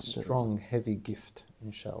big, strong, heavy gift,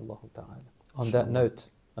 inshallah ta'ala. On that note,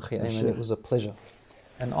 Akhi Ayman, it was a pleasure,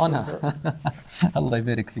 an honor. Allah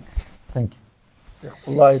yabarak fik. Thank you.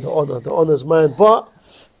 Wallahi, the honor's mine. But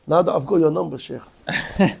now that I've got your number, Sheikh,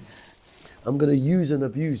 I'm going to use and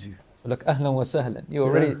abuse you. Look, ahlan wa sahlan.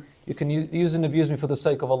 You can use and abuse me for the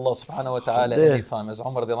sake of Allah subhanahu wa ta'ala any time, as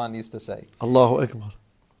Umar radiallahu anhu used to say. Allahu Akbar.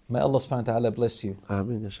 May Allah subhanahu wa ta'ala bless you.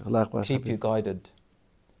 Ameen, ya Sheikh. Keep you guided.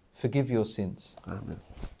 Forgive your sins. Ameen.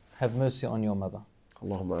 Have mercy on your mother.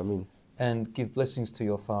 Allahumma ameen. And give blessings to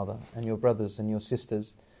your father and your brothers and your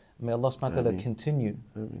sisters. May Allah subhanahu wa ta'ala continue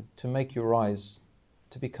to make you rise,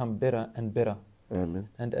 to become better and better. Amen.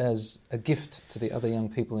 And as a gift to the other young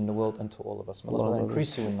people in the world and to all of us. May Allah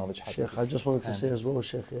increase you in knowledge. Sheikh, I just wanted to say as well,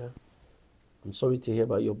 Sheikh, I'm sorry to hear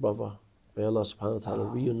about your brother. May Allah subhanahu wa ta'ala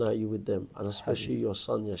reunite you with them, and especially your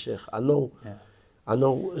son, ya Sheikh. I know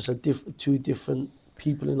it's two different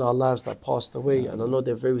people in our lives that passed away, and I know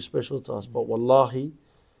they're very special to us, but wallahi,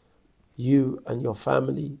 you and your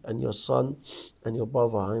family and your son and your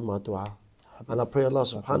brother are in my dua. And I pray Allah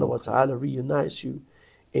subhanahu wa ta'ala reunites you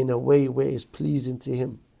in a way where it's pleasing to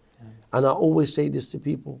Him. And I always say this to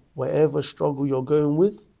people, whatever struggle you're going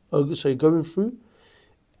through,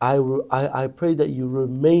 I pray that you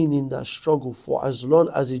remain in that struggle for as long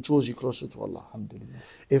as it draws you closer to Allah.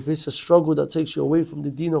 If it's a struggle that takes you away from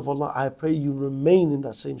the deen of Allah, I pray you remain in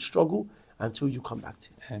that same struggle until you come back to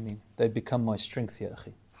it. Ameen. They become my strength, ya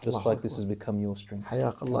akhi. Just like this has become your strength.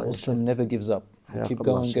 Hayaq Allah. Muslim never gives up. We keep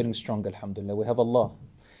going, getting stronger, alhamdulillah. We have Allah.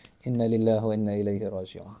 Inna lillahi wa inna ilayhi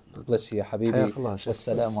raji'un. Bless you, ya habibi.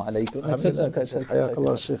 Wassalamu alaikum. Hayaq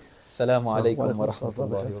Allah, Sheikh. Assalamu alaikum wa rahmatullahi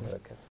wa barakatuh.